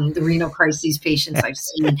guess from the renal crises patients I've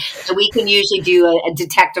seen. So we can usually do a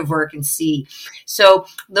detective work and see. So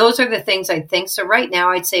those are the things I think. So right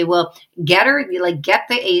now I'd say, well, get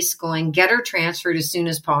the ACE going, get her transferred as soon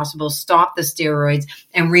as possible, stop the steroids,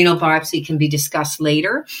 and renal biopsy can be discussed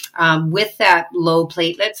later. With that low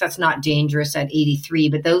platelets, that's not dangerous at 83,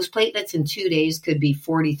 but those platelets in 2 days could be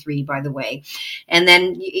 43, by the way. And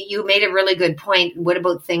then you made a really good point. What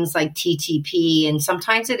about things like TTP? And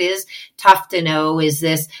sometimes it is tough to know, is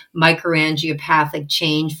this microangiopathic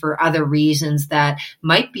change for other reasons that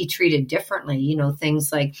might be treated differently?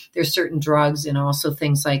 Things like there's certain drugs and also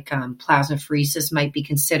things like plasmapheresis might be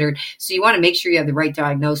considered. So you want to make sure you have the right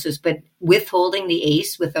diagnosis, but withholding the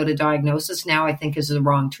ACE without a diagnosis now, I think, is the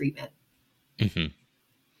wrong treatment. Mm-hmm.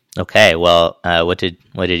 Okay. Well, what did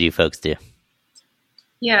you folks do?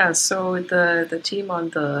 Yeah, so the team on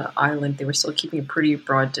the island, they were still keeping a pretty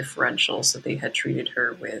broad differential. So they had treated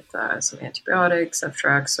her with some antibiotics,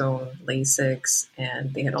 ceftriaxone, Lasix,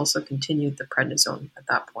 and they had also continued the prednisone at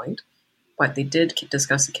that point. But they did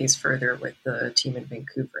discuss the case further with the team in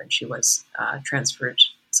Vancouver, and she was transferred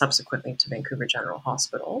subsequently to Vancouver General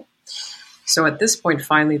Hospital. So at this point,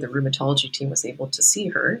 finally, the rheumatology team was able to see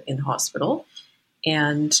her in hospital.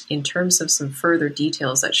 And in terms of some further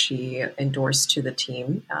details that she endorsed to the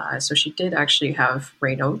team, so she did actually have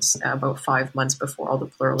Raynaud's about 5 months before all the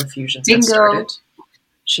pleural effusions had started.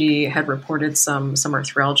 She had reported some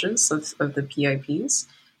arthralgias of the PIPs,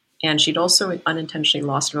 and she'd also unintentionally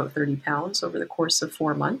lost about 30 pounds over the course of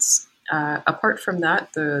 4 months. Apart from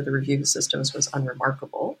that, the review of the systems was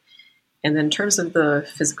unremarkable. And then in terms of the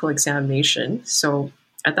physical examination, so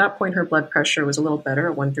at that point, her blood pressure was a little better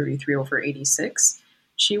at 133/86.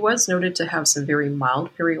 She was noted to have some very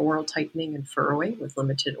mild perioral tightening and furrowing with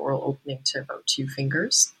limited oral opening to about 2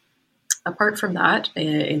 fingers. Apart from that,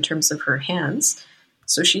 in terms of her hands,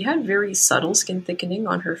 so she had very subtle skin thickening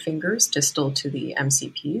on her fingers distal to the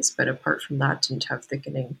MCPs, but apart from that, didn't have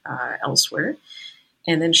thickening elsewhere.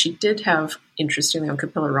 And then she did have, interestingly, on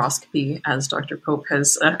capillaroscopy, as Dr. Pope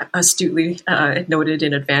has astutely noted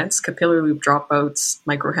in advance, capillary loop dropouts,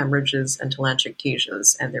 microhemorrhages, and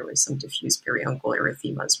telangiectasias, and there was some diffuse periungual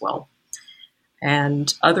erythema as well.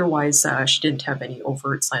 And otherwise, she didn't have any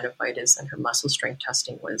overt synovitis, and her muscle strength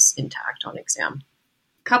testing was intact on exam.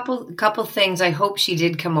 Couple things. I hope she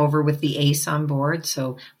did come over with the ACE on board,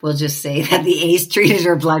 so we'll just say that the ACE treated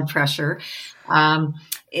her blood pressure.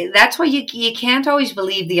 That's why you can't always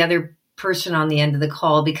believe the other person on the end of the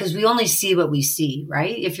call, because we only see what we see,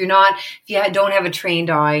 right? If you don't have a trained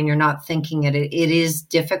eye and you're not thinking it is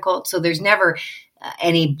difficult. So there's never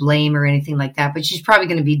any blame or anything like that, but she's probably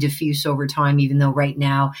going to be diffuse over time, even though right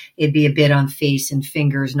now it'd be a bit on face and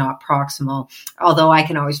fingers, not proximal. Although I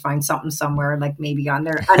can always find something somewhere, like maybe on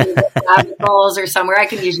their clavicles or somewhere. I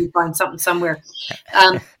can usually find something somewhere.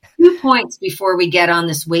 2 points before we get on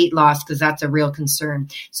this weight loss, because that's a real concern.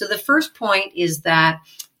 So the first point is that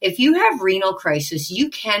if you have renal crisis, you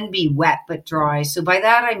can be wet but dry. So by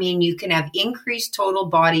that, I mean you can have increased total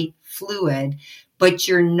body fluid, but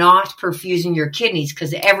you're not perfusing your kidneys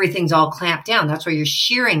because everything's all clamped down. That's why you're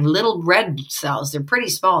shearing little red cells. They're pretty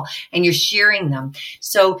small and you're shearing them.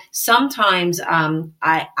 So sometimes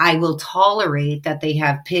I will tolerate that they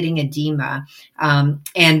have pitting edema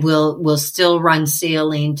and will still run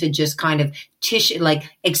saline to just kind of tissue, like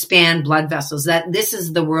expand blood vessels. That this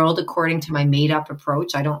is the world according to my made up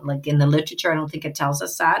approach. I don't like in the literature. I don't think it tells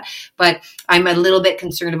us that, but I'm a little bit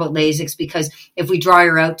concerned about Lasix because if we dry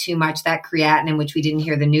her out too much, that creatinine, which we didn't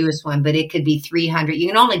hear the newest one, but it could be 300. You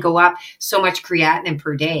can only go up so much creatinine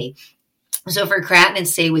per day. So if her creatinine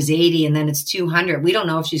say was 80 and then it's 200, we don't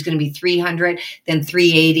know if she's going to be 300, then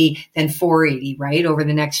 380, then 480, right, over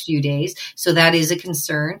the next few days. So that is a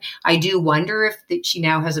concern. I do wonder if she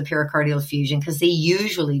now has a pericardial effusion because they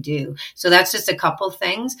usually do. So that's just a couple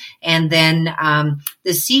things. And then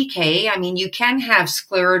the CK, I mean, you can have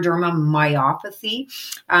scleroderma myopathy.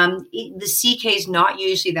 The CK is not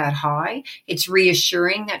usually that high. It's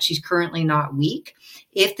reassuring that she's currently not weak.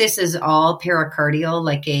 If this is all pericardial,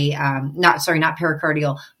 like not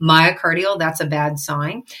pericardial, myocardial, that's a bad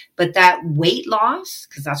sign. But that weight loss,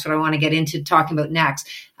 because that's what I want to get into talking about next,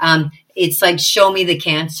 it's like, show me the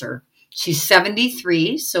cancer. She's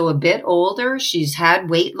 73, so a bit older. She's had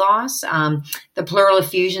weight loss. The pleural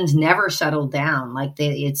effusions never settled down. I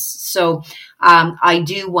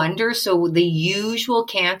do wonder. So the usual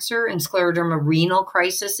cancer in scleroderma renal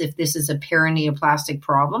crisis, if this is a paraneoplastic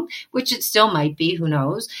problem, which it still might be, who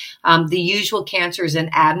knows? The usual cancer is an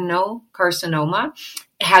adenocarcinoma.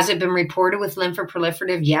 Has it been reported with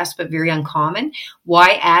lymphoproliferative? Yes, but very uncommon.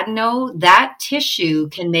 Why adeno? That tissue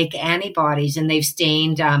can make antibodies, and they've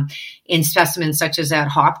stained in specimens such as at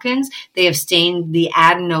Hopkins. They have stained the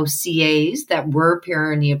adeno CAs that were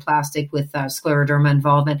paraneoplastic with scleroderma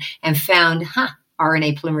involvement and found,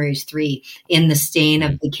 RNA polymerase 3 in the stain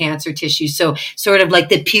of the cancer tissue. So sort of like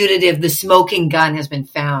the putative, the smoking gun has been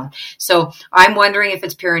found. So I'm wondering if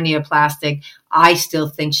it's paraneoplastic. I still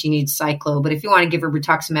think she needs cyclo, but if you want to give her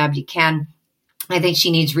rituximab, you can. I think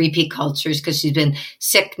she needs repeat cultures because she's been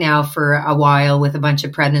sick now for a while with a bunch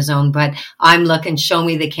of prednisone, but I'm looking, show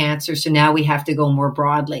me the cancer. So now we have to go more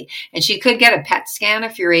broadly. And she could get a PET scan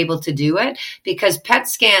if you're able to do it, because PET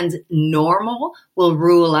scans normal will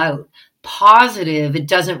rule out. Positive, it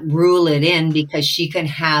doesn't rule it in because she can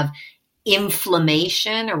have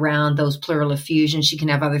inflammation around those pleural effusions. She can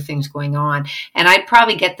have other things going on. And I'd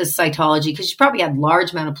probably get the cytology because she probably had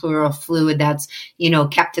large amount of pleural fluid that's,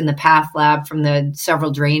 kept in the path lab from the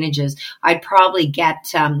several drainages. I'd probably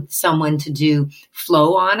get someone to do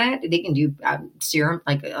flow on it. They can do serum,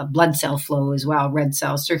 like a blood cell flow as well, red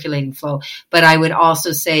cell circulating flow. But I would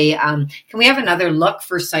also say, can we have another look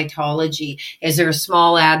for cytology? Is there a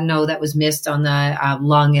small adeno that was missed on the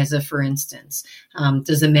lung as a, for instance?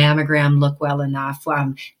 Does a mammogram look well enough?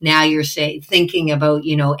 Now you're thinking about,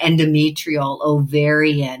 endometrial,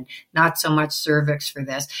 ovarian, not so much cervix for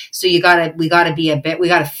this. So we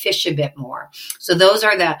gotta fish a bit more. So those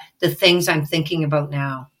are the things I'm thinking about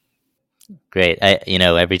now. Great.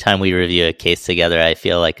 Every time we review a case together, I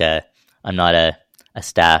feel like I'm not a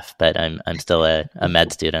staff, but I'm still a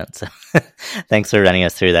med student. So thanks for running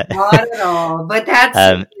us through that. Not at all. But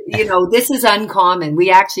that's, this is uncommon.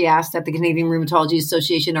 We actually asked at the Canadian Rheumatology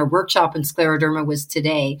Association, our workshop in scleroderma was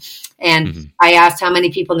today. And I asked how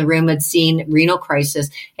many people in the room had seen renal crisis,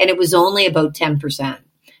 and it was only about 10%.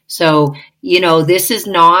 So, this is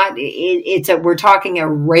not, we're talking a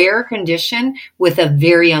rare condition with a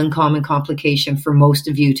very uncommon complication for most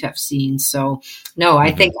of you to have seen. So no,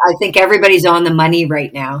 I think everybody's on the money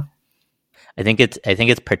right now. I think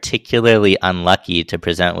it's particularly unlucky to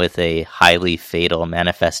present with a highly fatal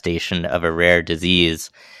manifestation of a rare disease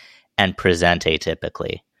and present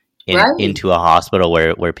atypically into a hospital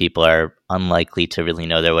where people are unlikely to really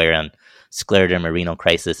know their way around scleroderma renal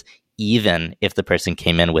crisis. Even if the person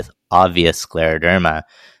came in with obvious scleroderma,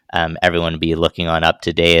 everyone would be looking on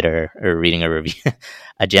UpToDate or reading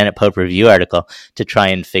a Janet Pope review article to try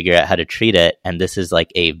and figure out how to treat it. And this is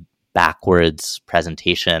like a backwards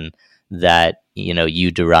presentation that, you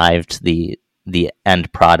derived the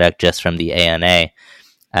end product just from the ANA,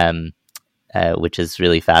 which is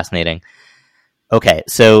really fascinating. Okay,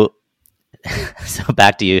 so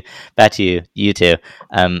back to you two.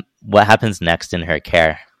 What happens next in her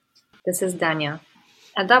care? This is Danya.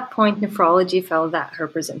 At that point, nephrology felt that her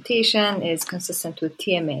presentation is consistent with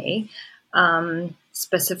TMA,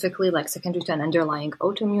 specifically like secondary to an underlying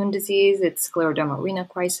autoimmune disease. It's scleroderma renal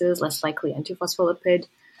crisis, less likely antiphospholipid.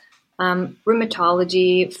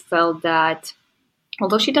 Rheumatology felt that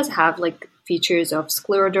although she does have like features of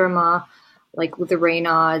scleroderma, like with the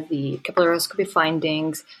Raynaud, the capillaroscopy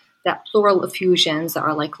findings, that pleural effusions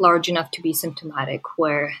are like large enough to be symptomatic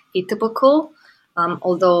were atypical,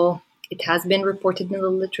 although it has been reported in the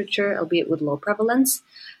literature, albeit with low prevalence,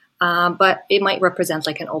 but it might represent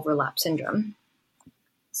like an overlap syndrome.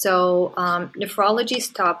 So nephrology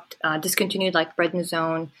discontinued like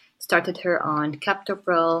prednisone, started her on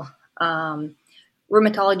captopril.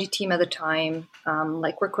 Rheumatology team at the time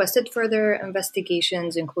like requested further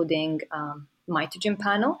investigations, including mitogen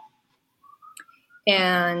panel.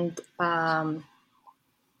 And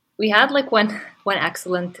we had like one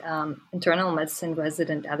excellent internal medicine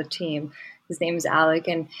resident at the team. His name is Alec,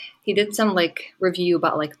 and he did some like review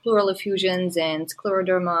about like pleural effusions and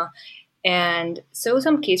scleroderma. And so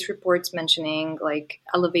some case reports mentioning like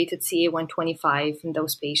elevated CA-125 in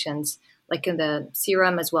those patients, like in the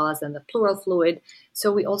serum as well as in the pleural fluid.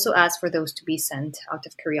 So we also asked for those to be sent out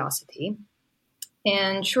of curiosity.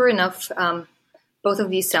 And sure enough, both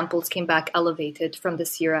of these samples came back elevated from the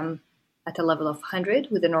serum at a level of 100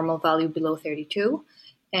 with a normal value below 32,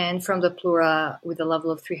 and from the pleura with a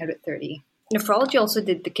level of 330. Nephrology also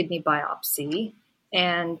did the kidney biopsy,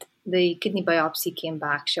 and the kidney biopsy came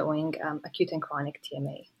back showing acute and chronic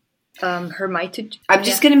TMA. I'm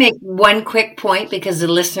just going to make one quick point because the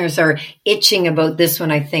listeners are itching about this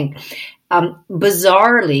one, I think.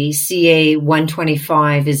 Bizarrely,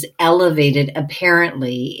 CA-125 is elevated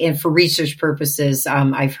apparently, and for research purposes,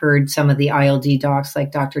 I've heard some of the ILD docs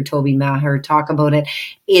like Dr. Toby Maher talk about it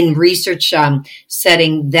in research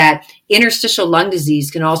setting that interstitial lung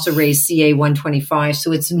disease can also raise CA-125.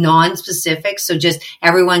 So it's non-specific. So just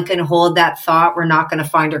everyone can hold that thought. We're not going to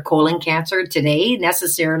find her colon cancer today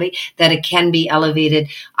necessarily, that it can be elevated.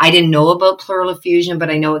 I didn't know about pleural effusion, but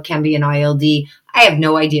I know it can be an ILD. I have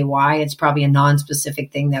no idea why. It's probably a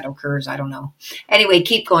non-specific thing that occurs. I don't know. Anyway,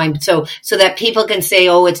 keep going. So that people can say,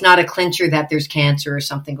 oh, it's not a clincher that there's cancer or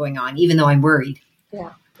something going on, even though I'm worried.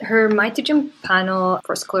 Yeah. Her mitogen panel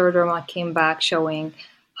for scleroderma came back showing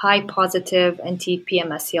high positive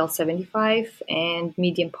anti-PMSCL 75 and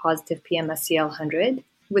medium positive PMSCL 100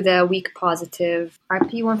 with a weak positive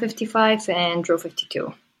RP 155 and DRO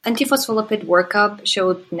 52. Antiphospholipid workup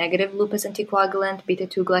showed negative lupus anticoagulant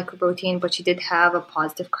beta-2 glycoprotein, but she did have a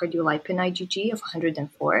positive cardiolipin IgG of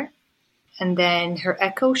 104. And then her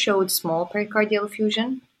echo showed small pericardial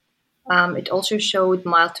effusion. It also showed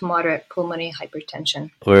mild to moderate pulmonary hypertension.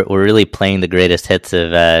 We're really playing the greatest hits of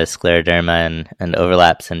scleroderma and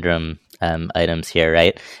overlap syndrome items here,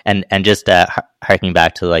 right? And just harking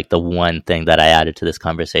back to like the one thing that I added to this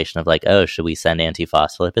conversation of like, oh, should we send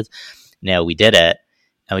antiphospholipids? No, we did it.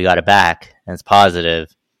 And we got it back, and it's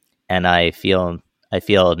positive, and I feel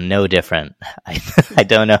no different. I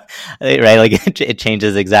don't know, right? Like it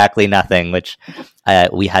changes exactly nothing. Which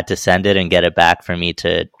we had to send it and get it back for me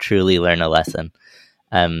to truly learn a lesson.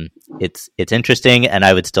 It's interesting, and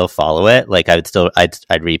I would still follow it. Like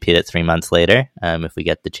I'd repeat it 3 months later if we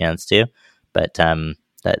get the chance to. But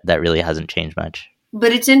that really hasn't changed much.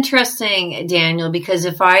 But it's interesting, Daniel, because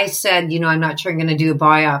if I said, I'm not sure I'm going to do a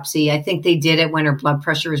biopsy, I think they did it when her blood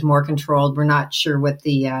pressure is more controlled. We're not sure what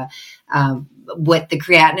the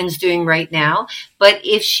creatinine is doing right now. But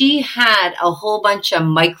if she had a whole bunch of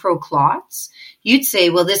microclots, you'd say,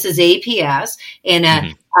 well, this is APS and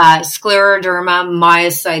a scleroderma,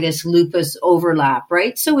 myositis, lupus overlap,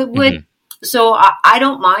 right? So it would. So I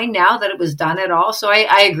don't mind now that it was done at all. So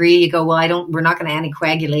I agree. You go, well, we're not going to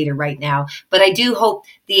anticoagulate her right now, but I do hope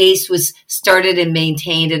the ACE was started and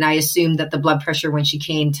maintained. And I assume that the blood pressure when she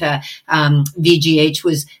came to VGH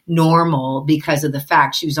was normal because of the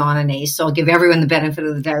fact she was on an ACE. So I'll give everyone the benefit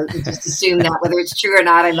of the doubt and just assume that whether it's true or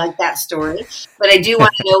not, I like that story. But I do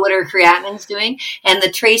want to know what her creatinine's doing. And the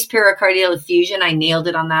trace pericardial effusion, I nailed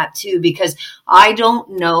it on that too, because I don't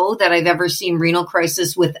know that I've ever seen renal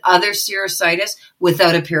crisis with other serositis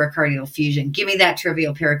without a pericardial effusion. Give me that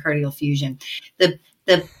trivial pericardial effusion. The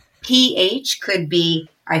pH could be,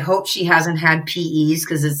 I hope she hasn't had PEs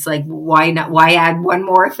because it's like, why add one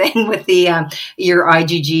more thing with the your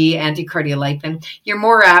IgG anticardiolipin? You're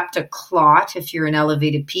more apt to clot if you're an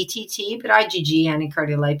elevated PTT, but IgG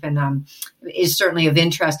anticardiolipin is certainly of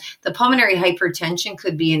interest. The pulmonary hypertension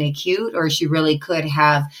could be an acute, or she really could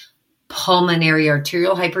have pulmonary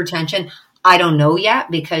arterial hypertension. I don't know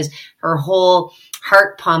yet because her whole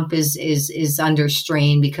heart pump is under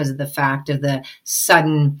strain because of the fact of the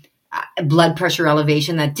sudden blood pressure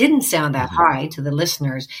elevation that didn't sound that high to the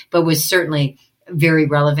listeners, but was certainly very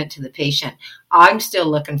relevant to the patient. I'm still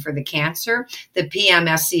looking for the cancer. The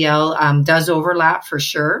PMSCL does overlap for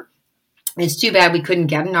sure. It's too bad we couldn't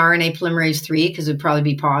get an RNA polymerase 3 because it would probably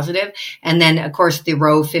be positive. And then, of course, the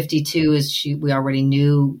Rho 52 we already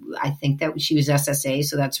knew, I think that she was SSA,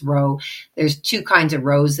 so that's Rho. There's two kinds of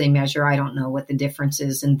Rhos they measure. I don't know what the difference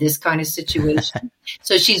is in this kind of situation.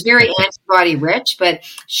 So she's very antibody rich, but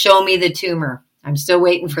show me the tumor. I'm still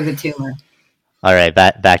waiting for the tumor. All right,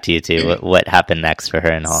 back to you two. What happened next for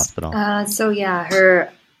her in the hospital?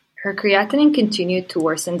 Her creatinine continued to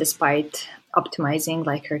worsen despite optimizing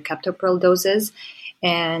like her captopril doses,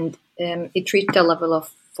 and it reached a level of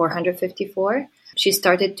 454. She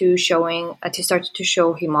started to show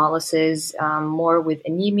hemolysis more with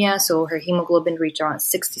anemia, so her hemoglobin reached around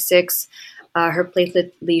 66. Her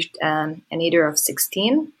platelet reached an nadir of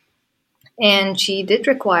 16, and she did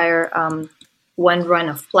require one run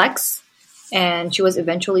of Plex, and she was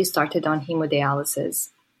eventually started on hemodialysis.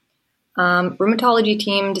 Rheumatology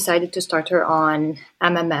team decided to start her on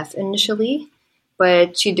MMF initially,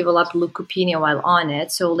 but she developed leukopenia while on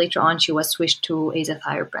it. So later on, she was switched to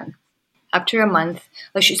azathioprine. After a month,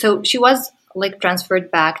 she was like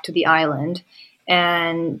transferred back to the island,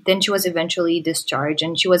 and then she was eventually discharged,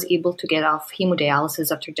 and she was able to get off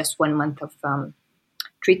hemodialysis after just 1 month of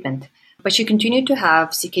treatment. But she continued to have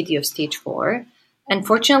CKD of stage 4.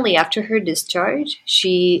 Unfortunately, after her discharge,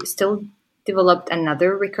 she still developed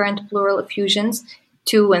another recurrent pleural effusions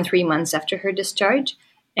 2 and 3 months after her discharge,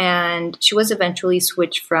 and she was eventually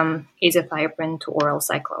switched from azathioprine to oral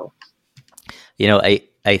cyclo. I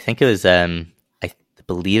think it was, I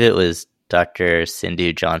believe it was Dr.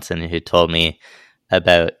 Sindhu Johnson who told me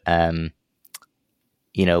about, when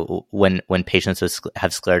patients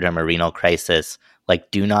have scleroderma renal crisis, like,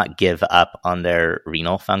 do not give up on their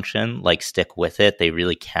renal function, like stick with it. They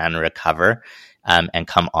really can recover. And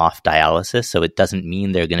come off dialysis. So it doesn't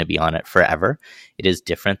mean they're going to be on it forever. It is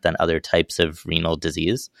different than other types of renal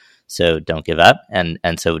disease. So don't give up. And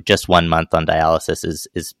so just 1 month on dialysis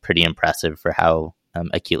is pretty impressive for how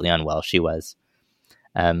acutely unwell she was.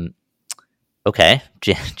 Okay,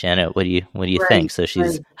 Janet, what do you think? So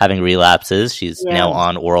she's having relapses. She's now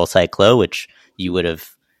on oral cyclo, which you were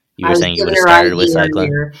saying you would have started with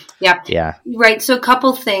cyclo. Yep. Yeah. Right. So a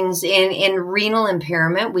couple things. In renal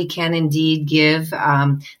impairment, we can indeed give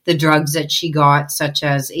the drugs that she got, such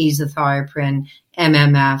as azathioprine,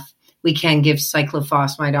 MMF. We can give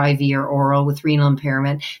cyclophosphamide IV or oral with renal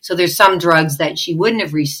impairment. So there's some drugs that she wouldn't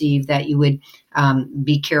have received that you would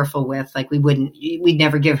be careful with. Like we'd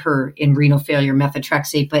never give her in renal failure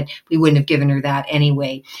methotrexate, but we wouldn't have given her that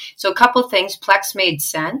anyway. So a couple things. Plex made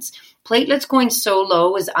sense. Platelets going so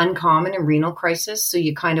low is uncommon in renal crisis. So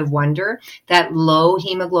you kind of wonder that low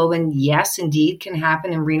hemoglobin, yes, indeed can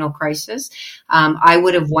happen in renal crisis. I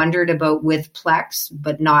would have wondered about with Plex,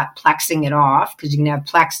 but not plexing it off, because you can have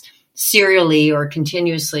Plex serially or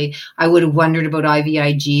continuously. I would have wondered about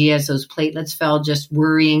IVIG as those platelets fell, just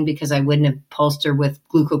worrying because I wouldn't have pulsed her with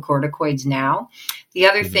glucocorticoids now. The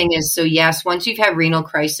other thing is, so yes, once you've had renal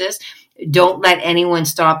crisis, don't let anyone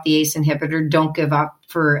stop the ACE inhibitor. Don't give up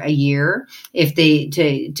for a year to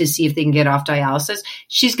see if they can get off dialysis.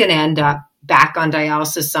 She's going to end up back on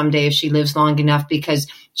dialysis someday if she lives long enough, because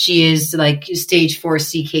she is like stage 4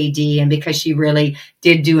 CKD and because she really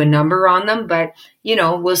did do a number on them. But,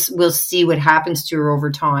 we'll see what happens to her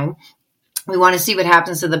over time. We want to see what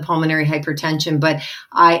happens to the pulmonary hypertension, but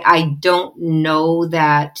I don't know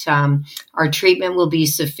that our treatment will be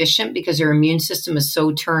sufficient because her immune system is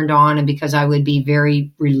so turned on, and because I would be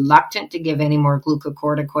very reluctant to give any more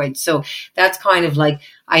glucocorticoids. So that's kind of like,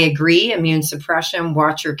 I agree, immune suppression,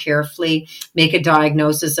 watch her carefully, make a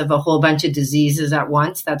diagnosis of a whole bunch of diseases at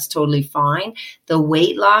once. That's totally fine. The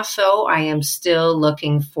weight loss, though, I am still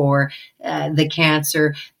looking for the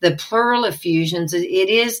cancer. The pleural effusions, it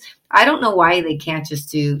is... I don't know why they can't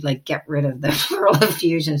just get rid of the pleural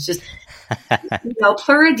effusions. Just,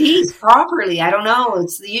 pleurodese properly. I don't know.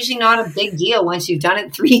 It's usually not a big deal once you've done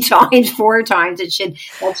it 3 times, 4 times. That should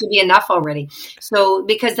be enough already. So,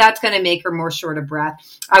 because that's going to make her more short of breath.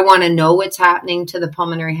 I want to know what's happening to the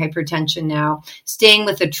pulmonary hypertension now. Staying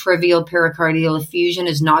with a trivial pericardial effusion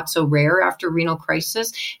is not so rare after renal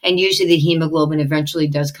crisis. And usually the hemoglobin eventually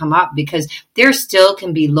does come up, because there still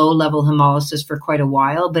can be low level hemolysis for quite a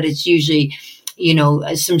while, but it's usually,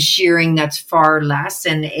 some shearing that's far less,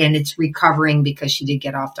 and it's recovering because she did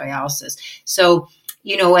get off dialysis. So,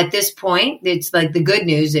 at this point, it's like the good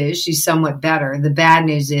news is she's somewhat better. The bad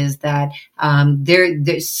news is that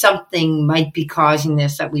there's something might be causing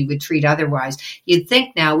this that we would treat otherwise. You'd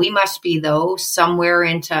think now we must be, though, somewhere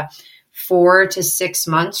into 4 to 6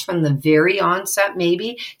 months from the very onset,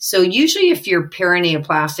 maybe. So usually if you're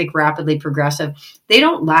perineoplastic, rapidly progressive, they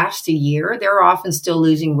don't last a year. They're often still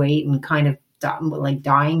losing weight and kind of like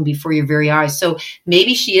dying before your very eyes. So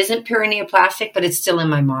maybe she isn't perineoplastic, but it's still in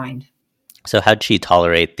my mind. So how'd she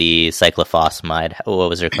tolerate the cyclophosphamide? What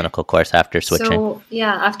was her clinical course after switching? So,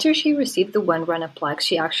 yeah, after she received the 1 Renaplex,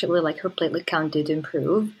 she actually, like, her platelet count did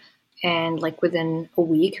improve. And, like, within a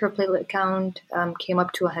week, her platelet count came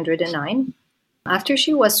up to 109. After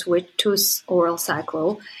she was switched to oral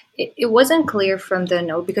cyclo, it wasn't clear from the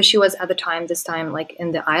note, because she was at the time, this time, like,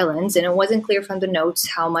 in the islands, and it wasn't clear from the notes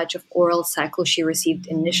how much of oral cyclo she received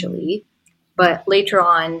initially. But later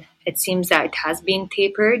on, it seems that it has been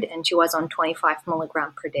tapered, and she was on 25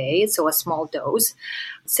 milligram per day, so a small dose.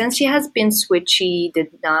 Since she has been switched, she did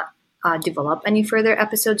not develop any further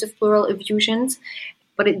episodes of pleural effusions.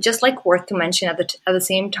 But it just, like, worth to mention, at the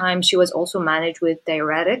same time, she was also managed with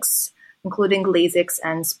diuretics, including Lasix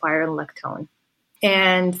and spironolactone.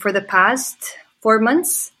 And for the past 4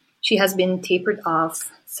 months, she has been tapered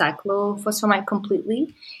off cyclophosphamide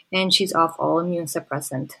completely, and she's off all immune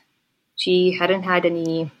suppressant. She hadn't had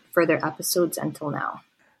any further episodes until now.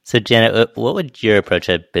 So, Janet, what would your approach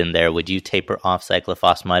have been there? Would you taper off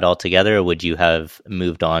cyclophosphamide altogether, or would you have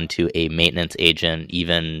moved on to a maintenance agent,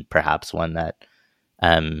 even perhaps one that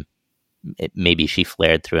maybe she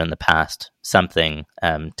flared through in the past, something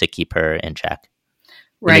to keep her in check?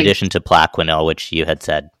 Right. In addition to Plaquenil, which you had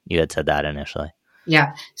said that initially.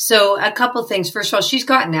 Yeah. So a couple things. First of all, she's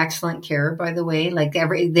gotten excellent care, by the way. Like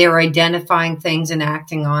they're identifying things and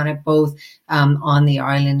acting on it, both on the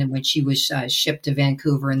island in which she was shipped to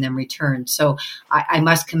Vancouver and then returned. So I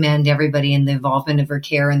must commend everybody in the involvement of her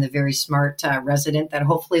care, and the very smart resident that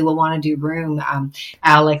hopefully will want to do room,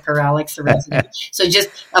 Alex, the resident. So just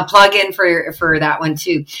a plug in for that one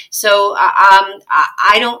too. So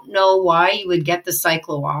I don't know why you would get the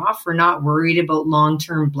cyclo off. We're not worried about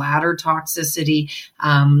long-term bladder toxicity.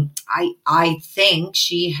 I think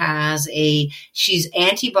she's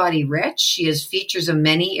antibody rich. She has features of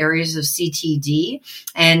many areas of CTD,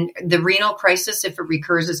 and the renal crisis, if it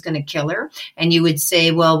recurs, is going to kill her. And you would say,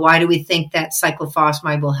 well, why do we think that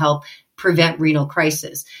cyclophosphamide will help prevent renal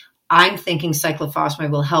crisis? I'm thinking cyclophosphamide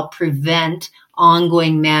will help prevent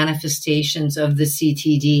ongoing manifestations of the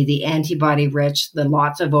CTD, the antibody rich, the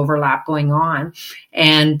lots of overlap going on.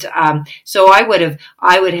 And so I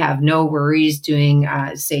would have no worries doing,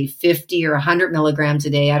 say, 50 or 100 milligrams a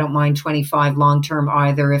day. I don't mind 25 long-term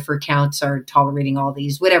either if her counts are tolerating all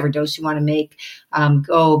these, whatever dose you want to make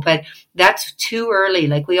go. But that's too early.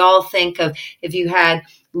 Like, we all think of if you had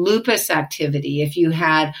lupus activity, if you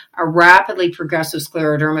had a rapidly progressive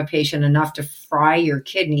scleroderma patient enough to fry your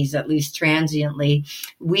kidneys, at least transiently,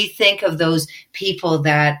 we think of those people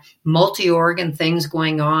that multi-organ things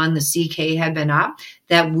going on, the CK had been up,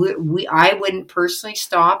 that I wouldn't personally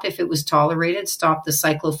stop if it was tolerated, stop the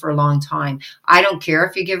cyclo for a long time. I don't care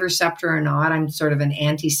if you give her Septra or not. I'm sort of an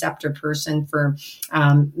anti-Septra person for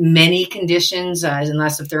many conditions,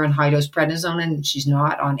 unless if they're on high-dose prednisone, and she's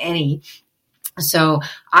not on any. So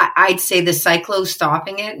I'd say the cyclo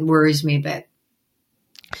stopping it worries me a bit.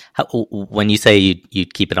 When you say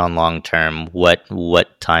you'd keep it on long term, what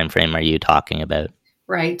time frame are you talking about?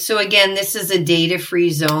 Right. So again, this is a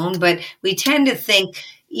data-free zone, but we tend to think,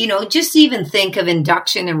 just even think of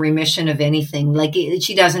induction and remission of anything. Like,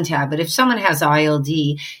 she doesn't have, but if someone has ILD,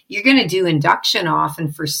 you're going to do induction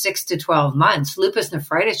often for 6 to 12 months. Lupus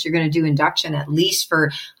nephritis, you're going to do induction at least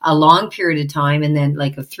for a long period of time, and then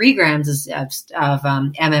like 3 grams of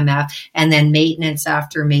MMF, and then maintenance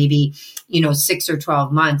after maybe 6 or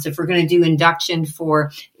 12 months. If we're going to do induction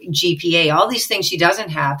for GPA, all these things she doesn't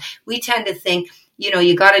have, we tend to think,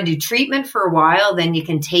 you got to do treatment for a while, then you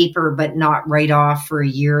can taper, but not right off for a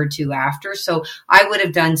year or two after. So I would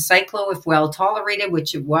have done cyclo if well tolerated,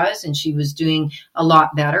 which it was, and she was doing a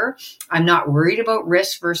lot better. I'm not worried about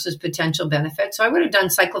risk versus potential benefit. So I would have done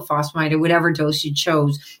cyclophosphamide or whatever dose you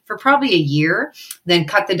chose for probably a year, then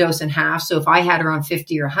cut the dose in half. So if I had her on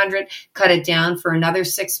 50 or 100, cut it down for another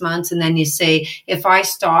 6 months. And then you say, if I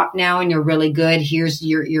stop now and you're really good, here's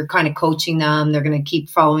you're kind of coaching them. They're going to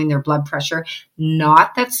keep following their blood pressure.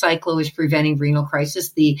 Not that cyclo is preventing renal crisis.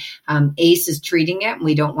 The ACE is treating it, and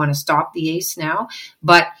we don't want to stop the ACE now.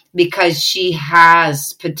 But because she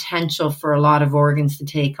has potential for a lot of organs to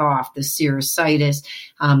take off, the serositis,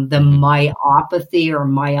 the myopathy or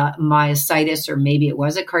myositis, or maybe it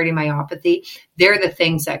was a cardiomyopathy, they're the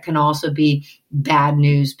things that can also be bad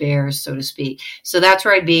news bears, so to speak. So that's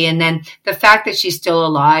where I'd be. And then the fact that she's still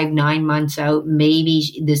alive 9 months out,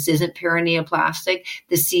 maybe this isn't perineoplastic.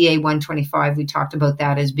 The CA-125, we talked about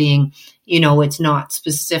that as being, it's not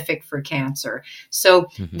specific for cancer. So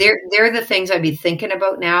they're the things I'd be thinking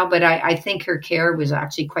about now, but I think her care was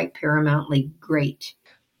actually quite paramountly great.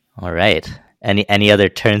 All right. Any other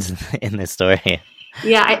turns in this story?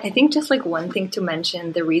 Yeah, I think just like one thing to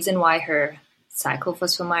mention, the reason why her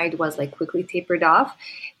cyclophosphamide was like quickly tapered off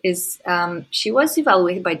is she was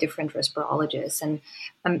evaluated by different respirologists, and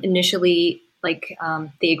initially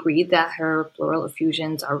they agreed that her pleural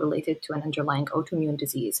effusions are related to an underlying autoimmune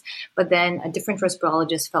disease, but then a different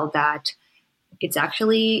respirologist felt that it's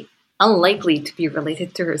actually unlikely to be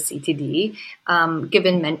related to her CTD,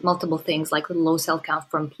 given multiple things like low cell count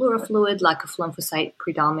from pleural fluid, lack of lymphocyte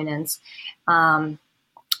predominance, and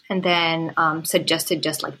then suggested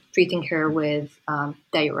just like treating her with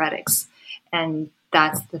diuretics. And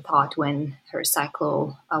that's the thought when her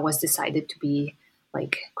cyclo was decided to be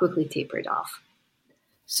like quickly tapered off.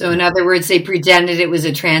 So in other words, they pretended it was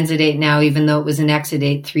a transidate now, even though it was an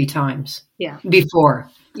exudate 3 times before.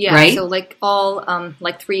 Yeah, right? So like all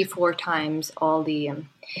 3-4 times all the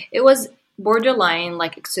it was borderline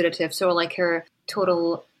like exudative. So like her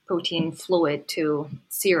total protein fluid to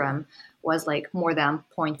serum was like more than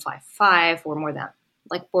 0.55 or more than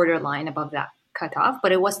like borderline above that cutoff,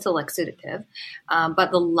 but it was still exudative.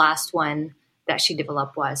 But the last one that she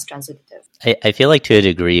developed was transitive. I feel like to a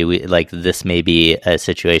degree, this may be a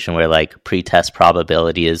situation where like pretest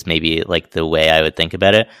probability is maybe like the way I would think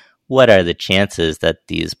about it. What are the chances that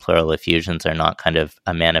these pleural effusions are not kind of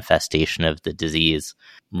a manifestation of the disease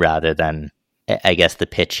rather than, I guess the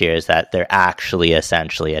pitch here is that they're actually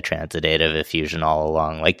essentially a transidative effusion all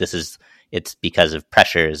along. Like it's because of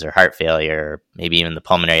pressures or heart failure, or maybe even the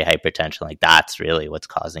pulmonary hypertension. Like that's really what's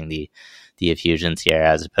causing the effusions here,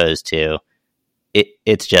 as opposed to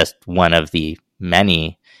it's just one of the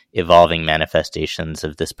many evolving manifestations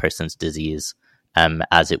of this person's disease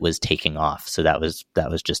as it was taking off. So that was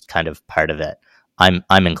just kind of part of it. I'm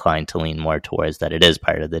inclined to lean more towards that it is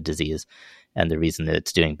part of the disease, and the reason that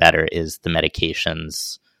it's doing better is the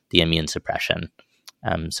medications, the immune suppression.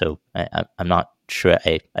 So I'm not sure.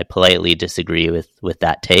 I politely disagree with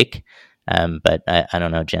that take. But I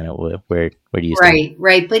don't know, Jenna, where do you stand?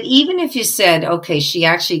 Right. But even if you said, okay, she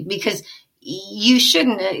actually, because you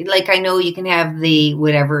shouldn't, like, I know you can have the,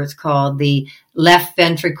 whatever it's called, the left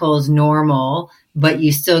ventricle is normal, but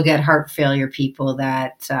you still get heart failure people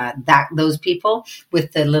that those people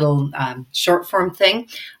with the little short form thing.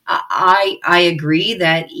 I agree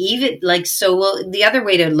that even like, so well, the other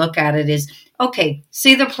way to look at it is, okay,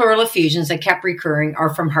 say the pleural effusions that kept recurring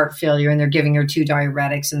are from heart failure and they're giving her 2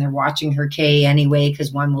 diuretics and they're watching her K anyway,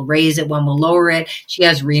 because one will raise it, one will lower it. She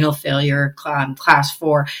has renal failure, class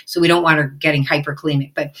 4. So we don't want her getting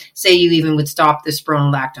hyperkalemic, but say you even would stop the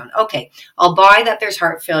spironolactone. Okay, I'll buy that there's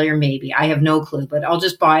heart failure. Maybe I have no clue, but I'll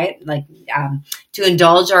just buy it like to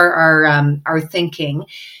indulge our thinking.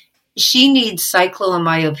 She needs cyclo, in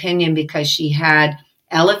my opinion, because she had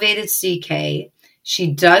elevated CK.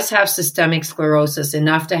 She does have systemic sclerosis,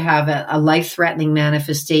 enough to have a life-threatening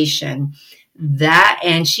manifestation.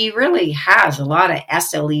 And she really has a lot of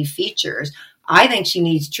SLE features. I think she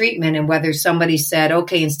needs treatment, and whether somebody said,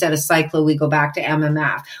 okay, instead of cyclo, we go back to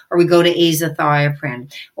MMF, or we go to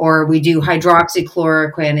azathioprine, or we do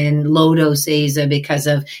hydroxychloroquine and low-dose AZA because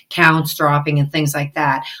of counts dropping and things like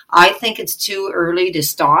that. I think it's too early to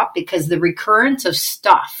stop, because the recurrence of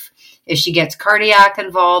stuff, if she gets cardiac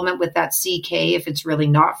involvement with that CK, if it's really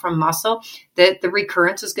not from muscle, the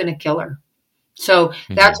recurrence is going to kill her. So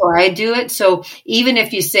that's why I do it. So even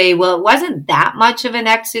if you say, well, it wasn't that much of an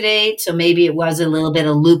exudate, so maybe it was a little bit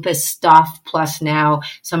of lupus stuff plus now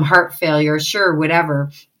some heart failure, sure, whatever.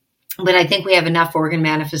 But I think we have enough organ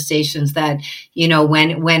manifestations that, you know,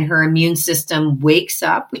 when her immune system wakes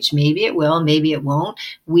up, which maybe it will, maybe it won't,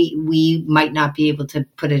 we might not be able to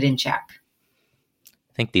put it in check.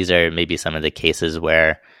 I think these are maybe some of the cases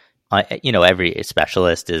where, every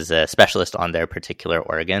specialist is a specialist on their particular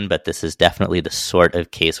organ, but this is definitely the sort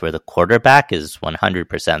of case where the quarterback is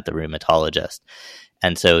 100% the rheumatologist.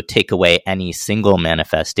 And so take away any single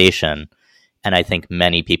manifestation, and I think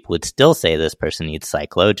many people would still say this person needs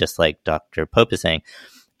cyclo, just like Dr. Pope is saying.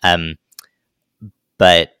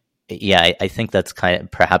 But yeah, I think that's kind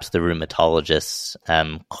of perhaps the rheumatologist's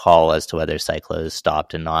call as to whether cyclo is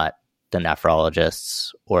stopped and not the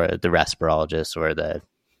nephrologists or the respirologists or the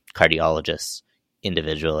cardiologists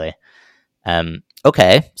individually.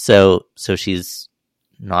 Okay, so she's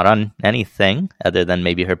not on anything other than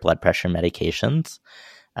maybe her blood pressure medications.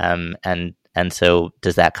 And so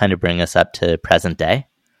does that kind of bring us up to present day?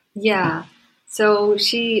 Yeah. So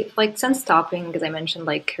she, like, since stopping, as I mentioned,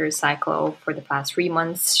 like her cyclo for the past 3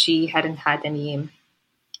 months, she hadn't had any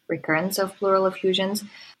recurrence of pleural effusions.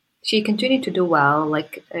 She continued to do well.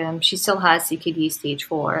 Like, she still has CKD stage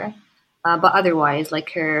 4, but otherwise,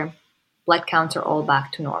 like, her blood counts are all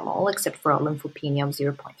back to normal, except for a lymphopenia of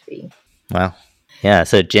 0.3. Wow. Yeah.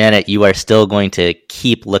 So Janet, you are still going to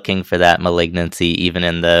keep looking for that malignancy even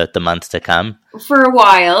in the months to come? For a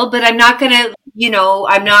while, but I'm not going to,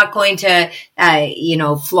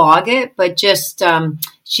 flog it, but just,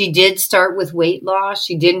 she did start with weight loss.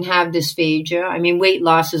 She didn't have dysphagia. I mean, weight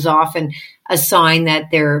loss is often a sign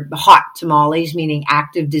that they're hot tamales, meaning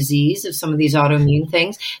active disease of some of these autoimmune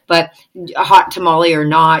things. But a hot tamale or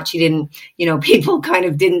not, she didn't, people kind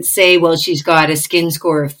of didn't say, well, she's got a skin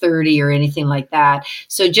score of 30 or anything like that.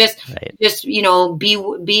 So just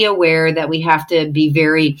be aware that we have to be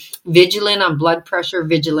very vigilant on blood pressure,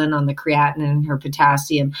 vigilant on the creatinine and her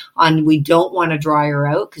potassium. We don't want to dry her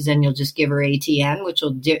out because then you'll just give her ATN, which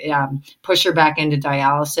will push her back into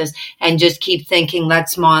dialysis, and just keep thinking,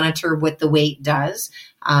 let's monitor what the weight does.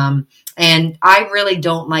 And I really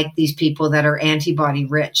don't like these people that are antibody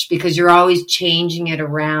rich because you're always changing it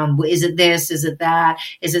around. Is it this? Is it that?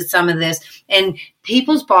 Is it some of this? And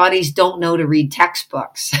people's bodies don't know to read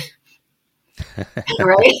textbooks.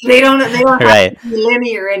 Right? They don't have to be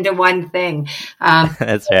linear into one thing.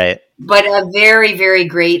 That's right. But a very, very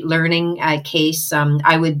great learning case.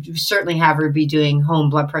 I would certainly have her be doing home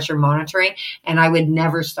blood pressure monitoring, and I would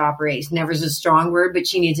never stop her ACE. Never is a strong word, but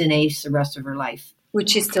she needs an ACE the rest of her life.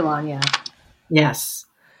 Which she's still on, yeah. Yes.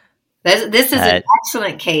 This is an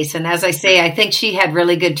excellent case. And as I say, I think she had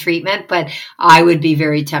really good treatment, but I would be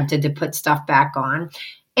very tempted to put stuff back on.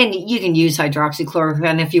 And you can use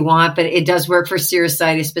hydroxychloroquine if you want, but it does work for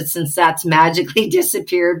serositis. But since that's magically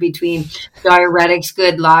disappeared between diuretics,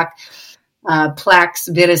 good luck, Plex,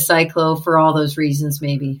 Vitacyclo, for all those reasons,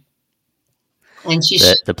 maybe. And she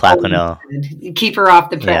the Plaquenil. Keep her off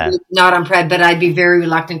the pred, not on pred, but I'd be very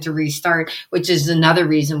reluctant to restart, which is another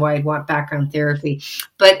reason why I'd want background therapy.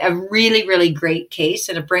 But a really, really great case,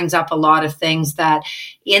 and it brings up a lot of things that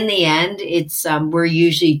in the end, it's we're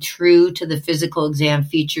usually true to the physical exam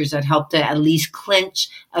features that help to at least clinch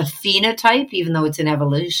a phenotype, even though it's an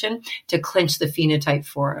evolution, to clinch the phenotype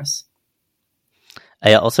for us.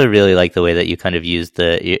 I also really like the way that you kind of use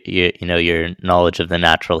your knowledge of the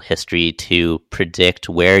natural history to predict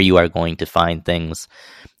where you are going to find things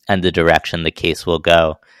and the direction the case will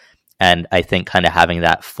go. And I think kind of having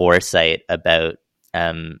that foresight about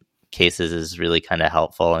cases is really kind of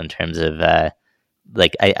helpful in terms of I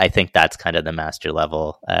think that's kind of the master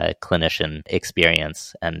level clinician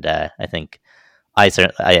experience. And I think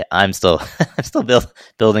I'm still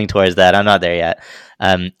building towards that. I'm not there yet.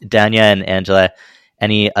 Dania and Angela,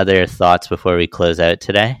 any other thoughts before we close out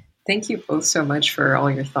today? Thank you both so much for all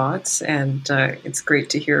your thoughts. And it's great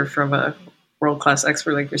to hear from a world-class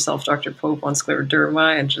expert like yourself, Dr. Pope, on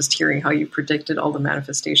scleroderma, and just hearing how you predicted all the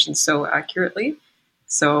manifestations so accurately.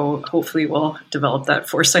 So hopefully we'll develop that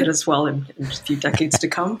foresight as well in a few decades to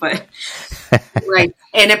come. But right.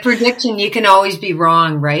 And a prediction, you can always be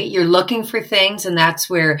wrong, right? You're looking for things, and that's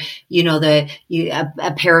where, a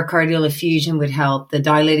pericardial effusion would help, the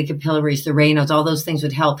dilated capillaries, the Raynaud's, all those things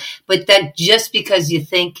would help. But that just because you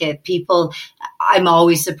think it, I'm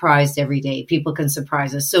always surprised every day. People can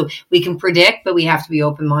surprise us. So we can predict, but we have to be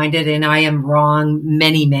open-minded. And I am wrong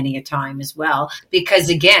many, many a time as well. Because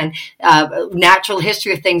again, natural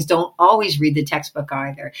history of things don't always read the textbook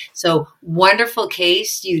either. So wonderful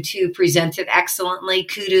case. You two presented excellently.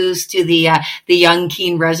 Kudos to the young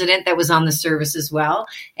Keene resident that was on the service as well.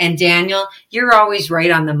 And Daniel, you're always right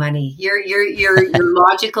on the money. Your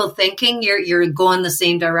logical thinking, you're going the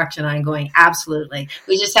same direction I'm going. Absolutely.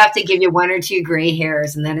 We just have to give you one or two gray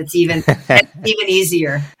hairs, and then it's even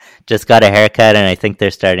easier. Just got a haircut, and I think they're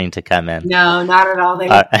starting to come in. No, not at all.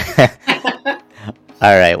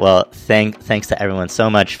 All right. Well, thanks to everyone so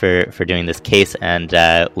much for doing this case, and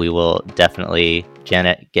we will definitely,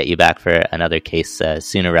 Janet, get you back for another case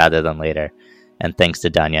sooner rather than later. And thanks to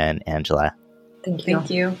Dania and Angela. Thank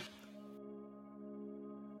you.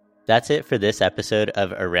 That's it for this episode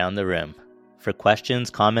of Around the Room. For questions,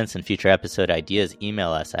 comments, and future episode ideas,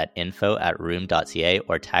 email us at info@room.ca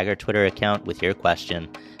or tag our Twitter account with your question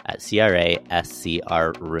at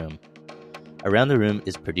CRASCRroom. Around the Room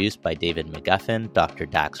is produced by David McGuffin, Dr.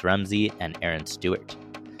 Dax Rumsey, and Aaron Stewart.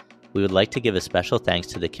 We would like to give a special thanks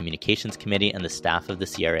to the Communications Committee and the staff of the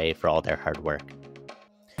CRA for all their hard work.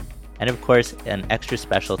 And of course, an extra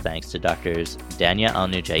special thanks to Drs. Dania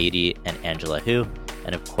Al-Nujaidi and Angela Hu,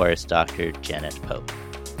 and of course, Dr. Janet Pope.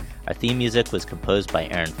 Our theme music was composed by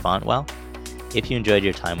Aaron Fontwell. If you enjoyed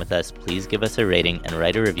your time with us, please give us a rating and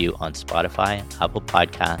write a review on Spotify, Apple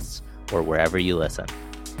Podcasts, or wherever you listen.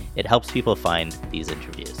 It helps people find these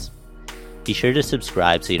interviews. Be sure to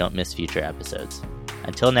subscribe so you don't miss future episodes.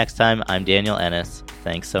 Until next time, I'm Daniel Ennis.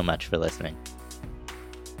 Thanks so much for listening.